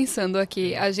fiquei pensando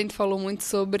aqui, a gente falou muito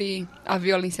sobre a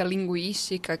violência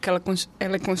linguística, que ela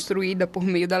é construída por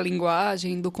meio da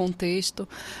linguagem, do contexto,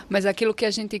 mas aquilo que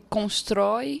a gente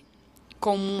constrói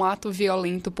como um ato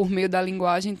violento por meio da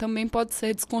linguagem também pode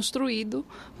ser desconstruído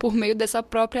por meio dessa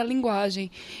própria linguagem.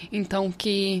 Então,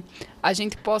 que a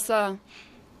gente possa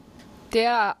ter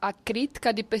a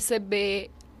crítica de perceber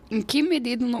em que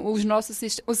medida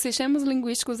os sistemas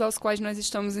linguísticos aos quais nós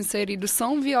estamos inseridos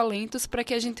são violentos, para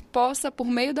que a gente possa, por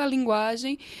meio da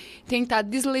linguagem, tentar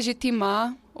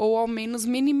deslegitimar ou ao menos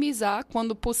minimizar,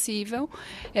 quando possível,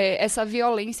 essa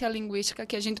violência linguística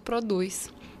que a gente produz.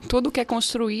 Tudo que é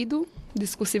construído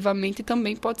discursivamente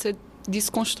também pode ser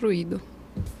desconstruído.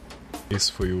 Esse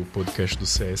foi o podcast do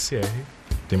CSR.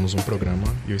 Temos um programa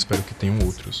e eu espero que tenham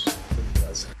outros.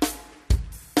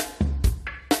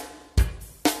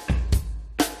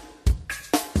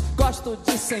 Gosto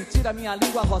de sentir a minha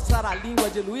língua roçar a língua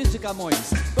de Luís de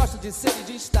Camões. Gosto de ser e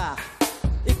de estar.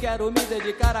 E quero me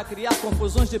dedicar a criar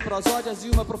confusões de prosódias e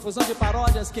uma profusão de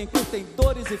paródias que encurtem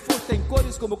dores e furtem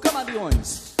cores como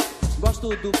camaleões.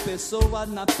 Gosto do pessoa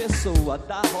na pessoa,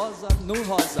 da rosa no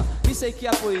rosa. E sei que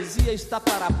a poesia está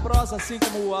para a prosa, assim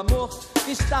como o amor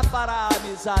está para a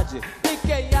amizade. E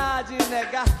quem há de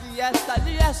negar que esta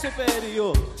lhe é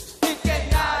superior? E quem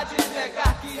há de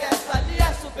negar que esta lhe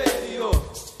é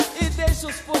superior? E deixa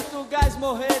os portugais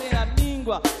morrerem a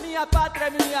língua. Minha pátria é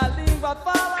minha língua,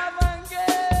 fala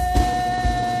mangueira.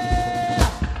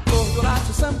 Flor do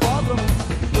lácio sambódromo,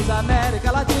 dos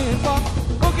América Latina em foco.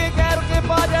 O que quero que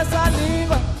pode essa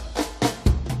língua?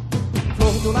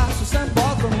 Flor do lácio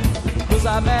sambódromo, dos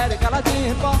América Latina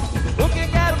em foco. O que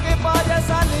quero que pode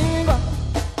essa língua?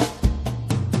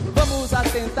 Vamos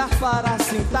atentar para a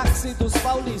sintaxe dos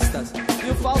paulistas e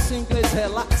o falso inglês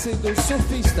relaxe dos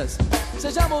surfistas.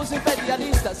 Sejamos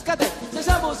imperialistas, cadê?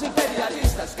 Sejamos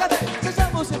imperialistas, cadê?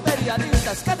 Sejamos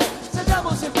imperialistas, cadê?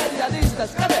 Sejamos imperialistas,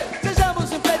 cadê?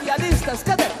 Sejamos imperialistas,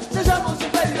 cadê? Sejamos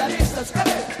imperialistas,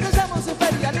 cadê? Sejamos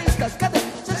imperialistas, cadê?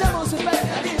 Sejamos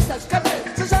imperialistas, cadê?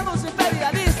 Sejamos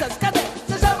imperialistas, cadê?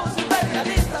 Sejamos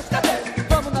imperialistas, cadê?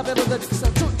 Vamos na veluda de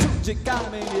Santo de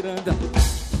Carmen Miranda.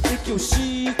 E que o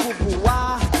Chico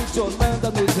Buarque de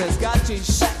Holanda nos resgate em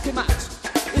checkmate.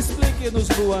 Explique-nos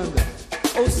Luanda.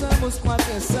 Ouçamos com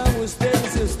atenção os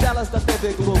deles e os delas da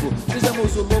TV Globo.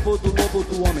 Sejamos o lobo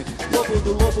do homem. Lobo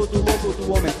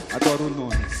do homem. Adoro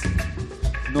nomes.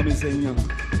 Nomes em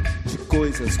âmbito de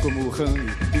coisas como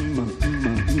ranho, imã.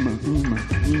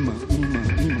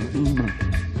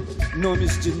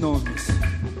 Nomes de nomes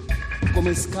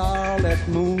como Scarlett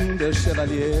Moon de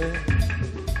Chevalier,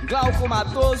 Glauco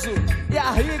Matoso e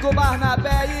Arrigo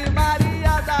Barnabé e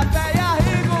Maria da Fé e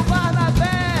Arrigo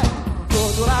Barnabé.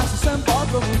 Porto Laço,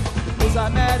 Sambódromo, Luz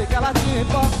América, Latina e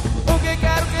Pó. O que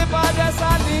quero que pode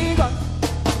essa língua?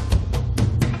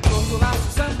 Porto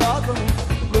Laço, Sambódromo,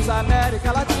 Luz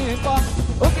América, Latina e Pó.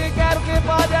 O que quero que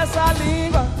pode essa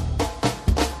língua?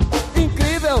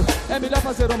 Incrível, é melhor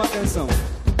fazer uma canção.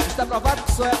 Está provado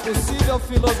que só é possível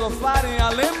filosofar em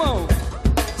alemão.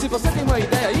 Se você tem uma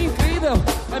ideia incrível,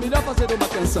 é melhor fazer uma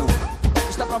canção.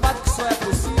 Está provado que só é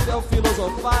possível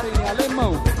filosofar em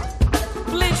alemão.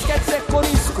 Blitz quer dizer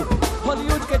corisco,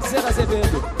 Hollywood quer dizer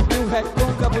Azevedo. E o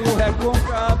recôncavo, e o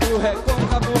recôncavo, e o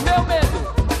recôncavo, meu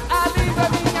medo. A língua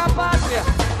é minha pátria,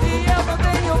 e eu não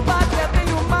tenho pátria,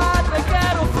 tenho madre,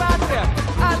 quero pátria.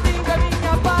 A língua é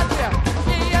minha pátria,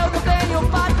 e eu não tenho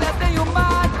pátria, tenho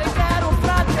madre, quero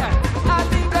pátria. A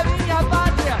língua é minha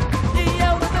pátria, e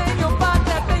eu não tenho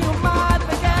pátria, tenho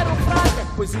madre, quero pátria.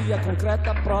 Poesia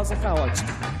concreta, prosa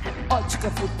caótica, ótica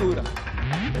futura.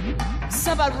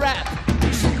 Samba rap,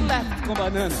 chiclete com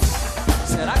banana.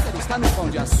 Será que ele está no pão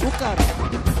de açúcar?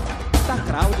 Tá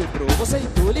crowd, bro, você e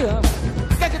tu lhe ama.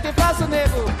 Quer que te faça,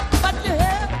 nego? Bate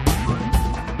ré.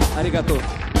 Arigato,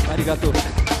 arigato.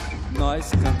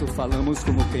 Nós, canto, falamos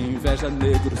como quem inveja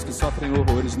negros que sofrem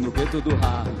horrores no gueto do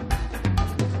Harlem.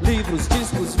 Livros,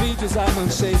 discos, vídeos, a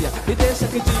mancheia. E deixa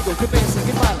que digam, que pensam,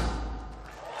 que falam.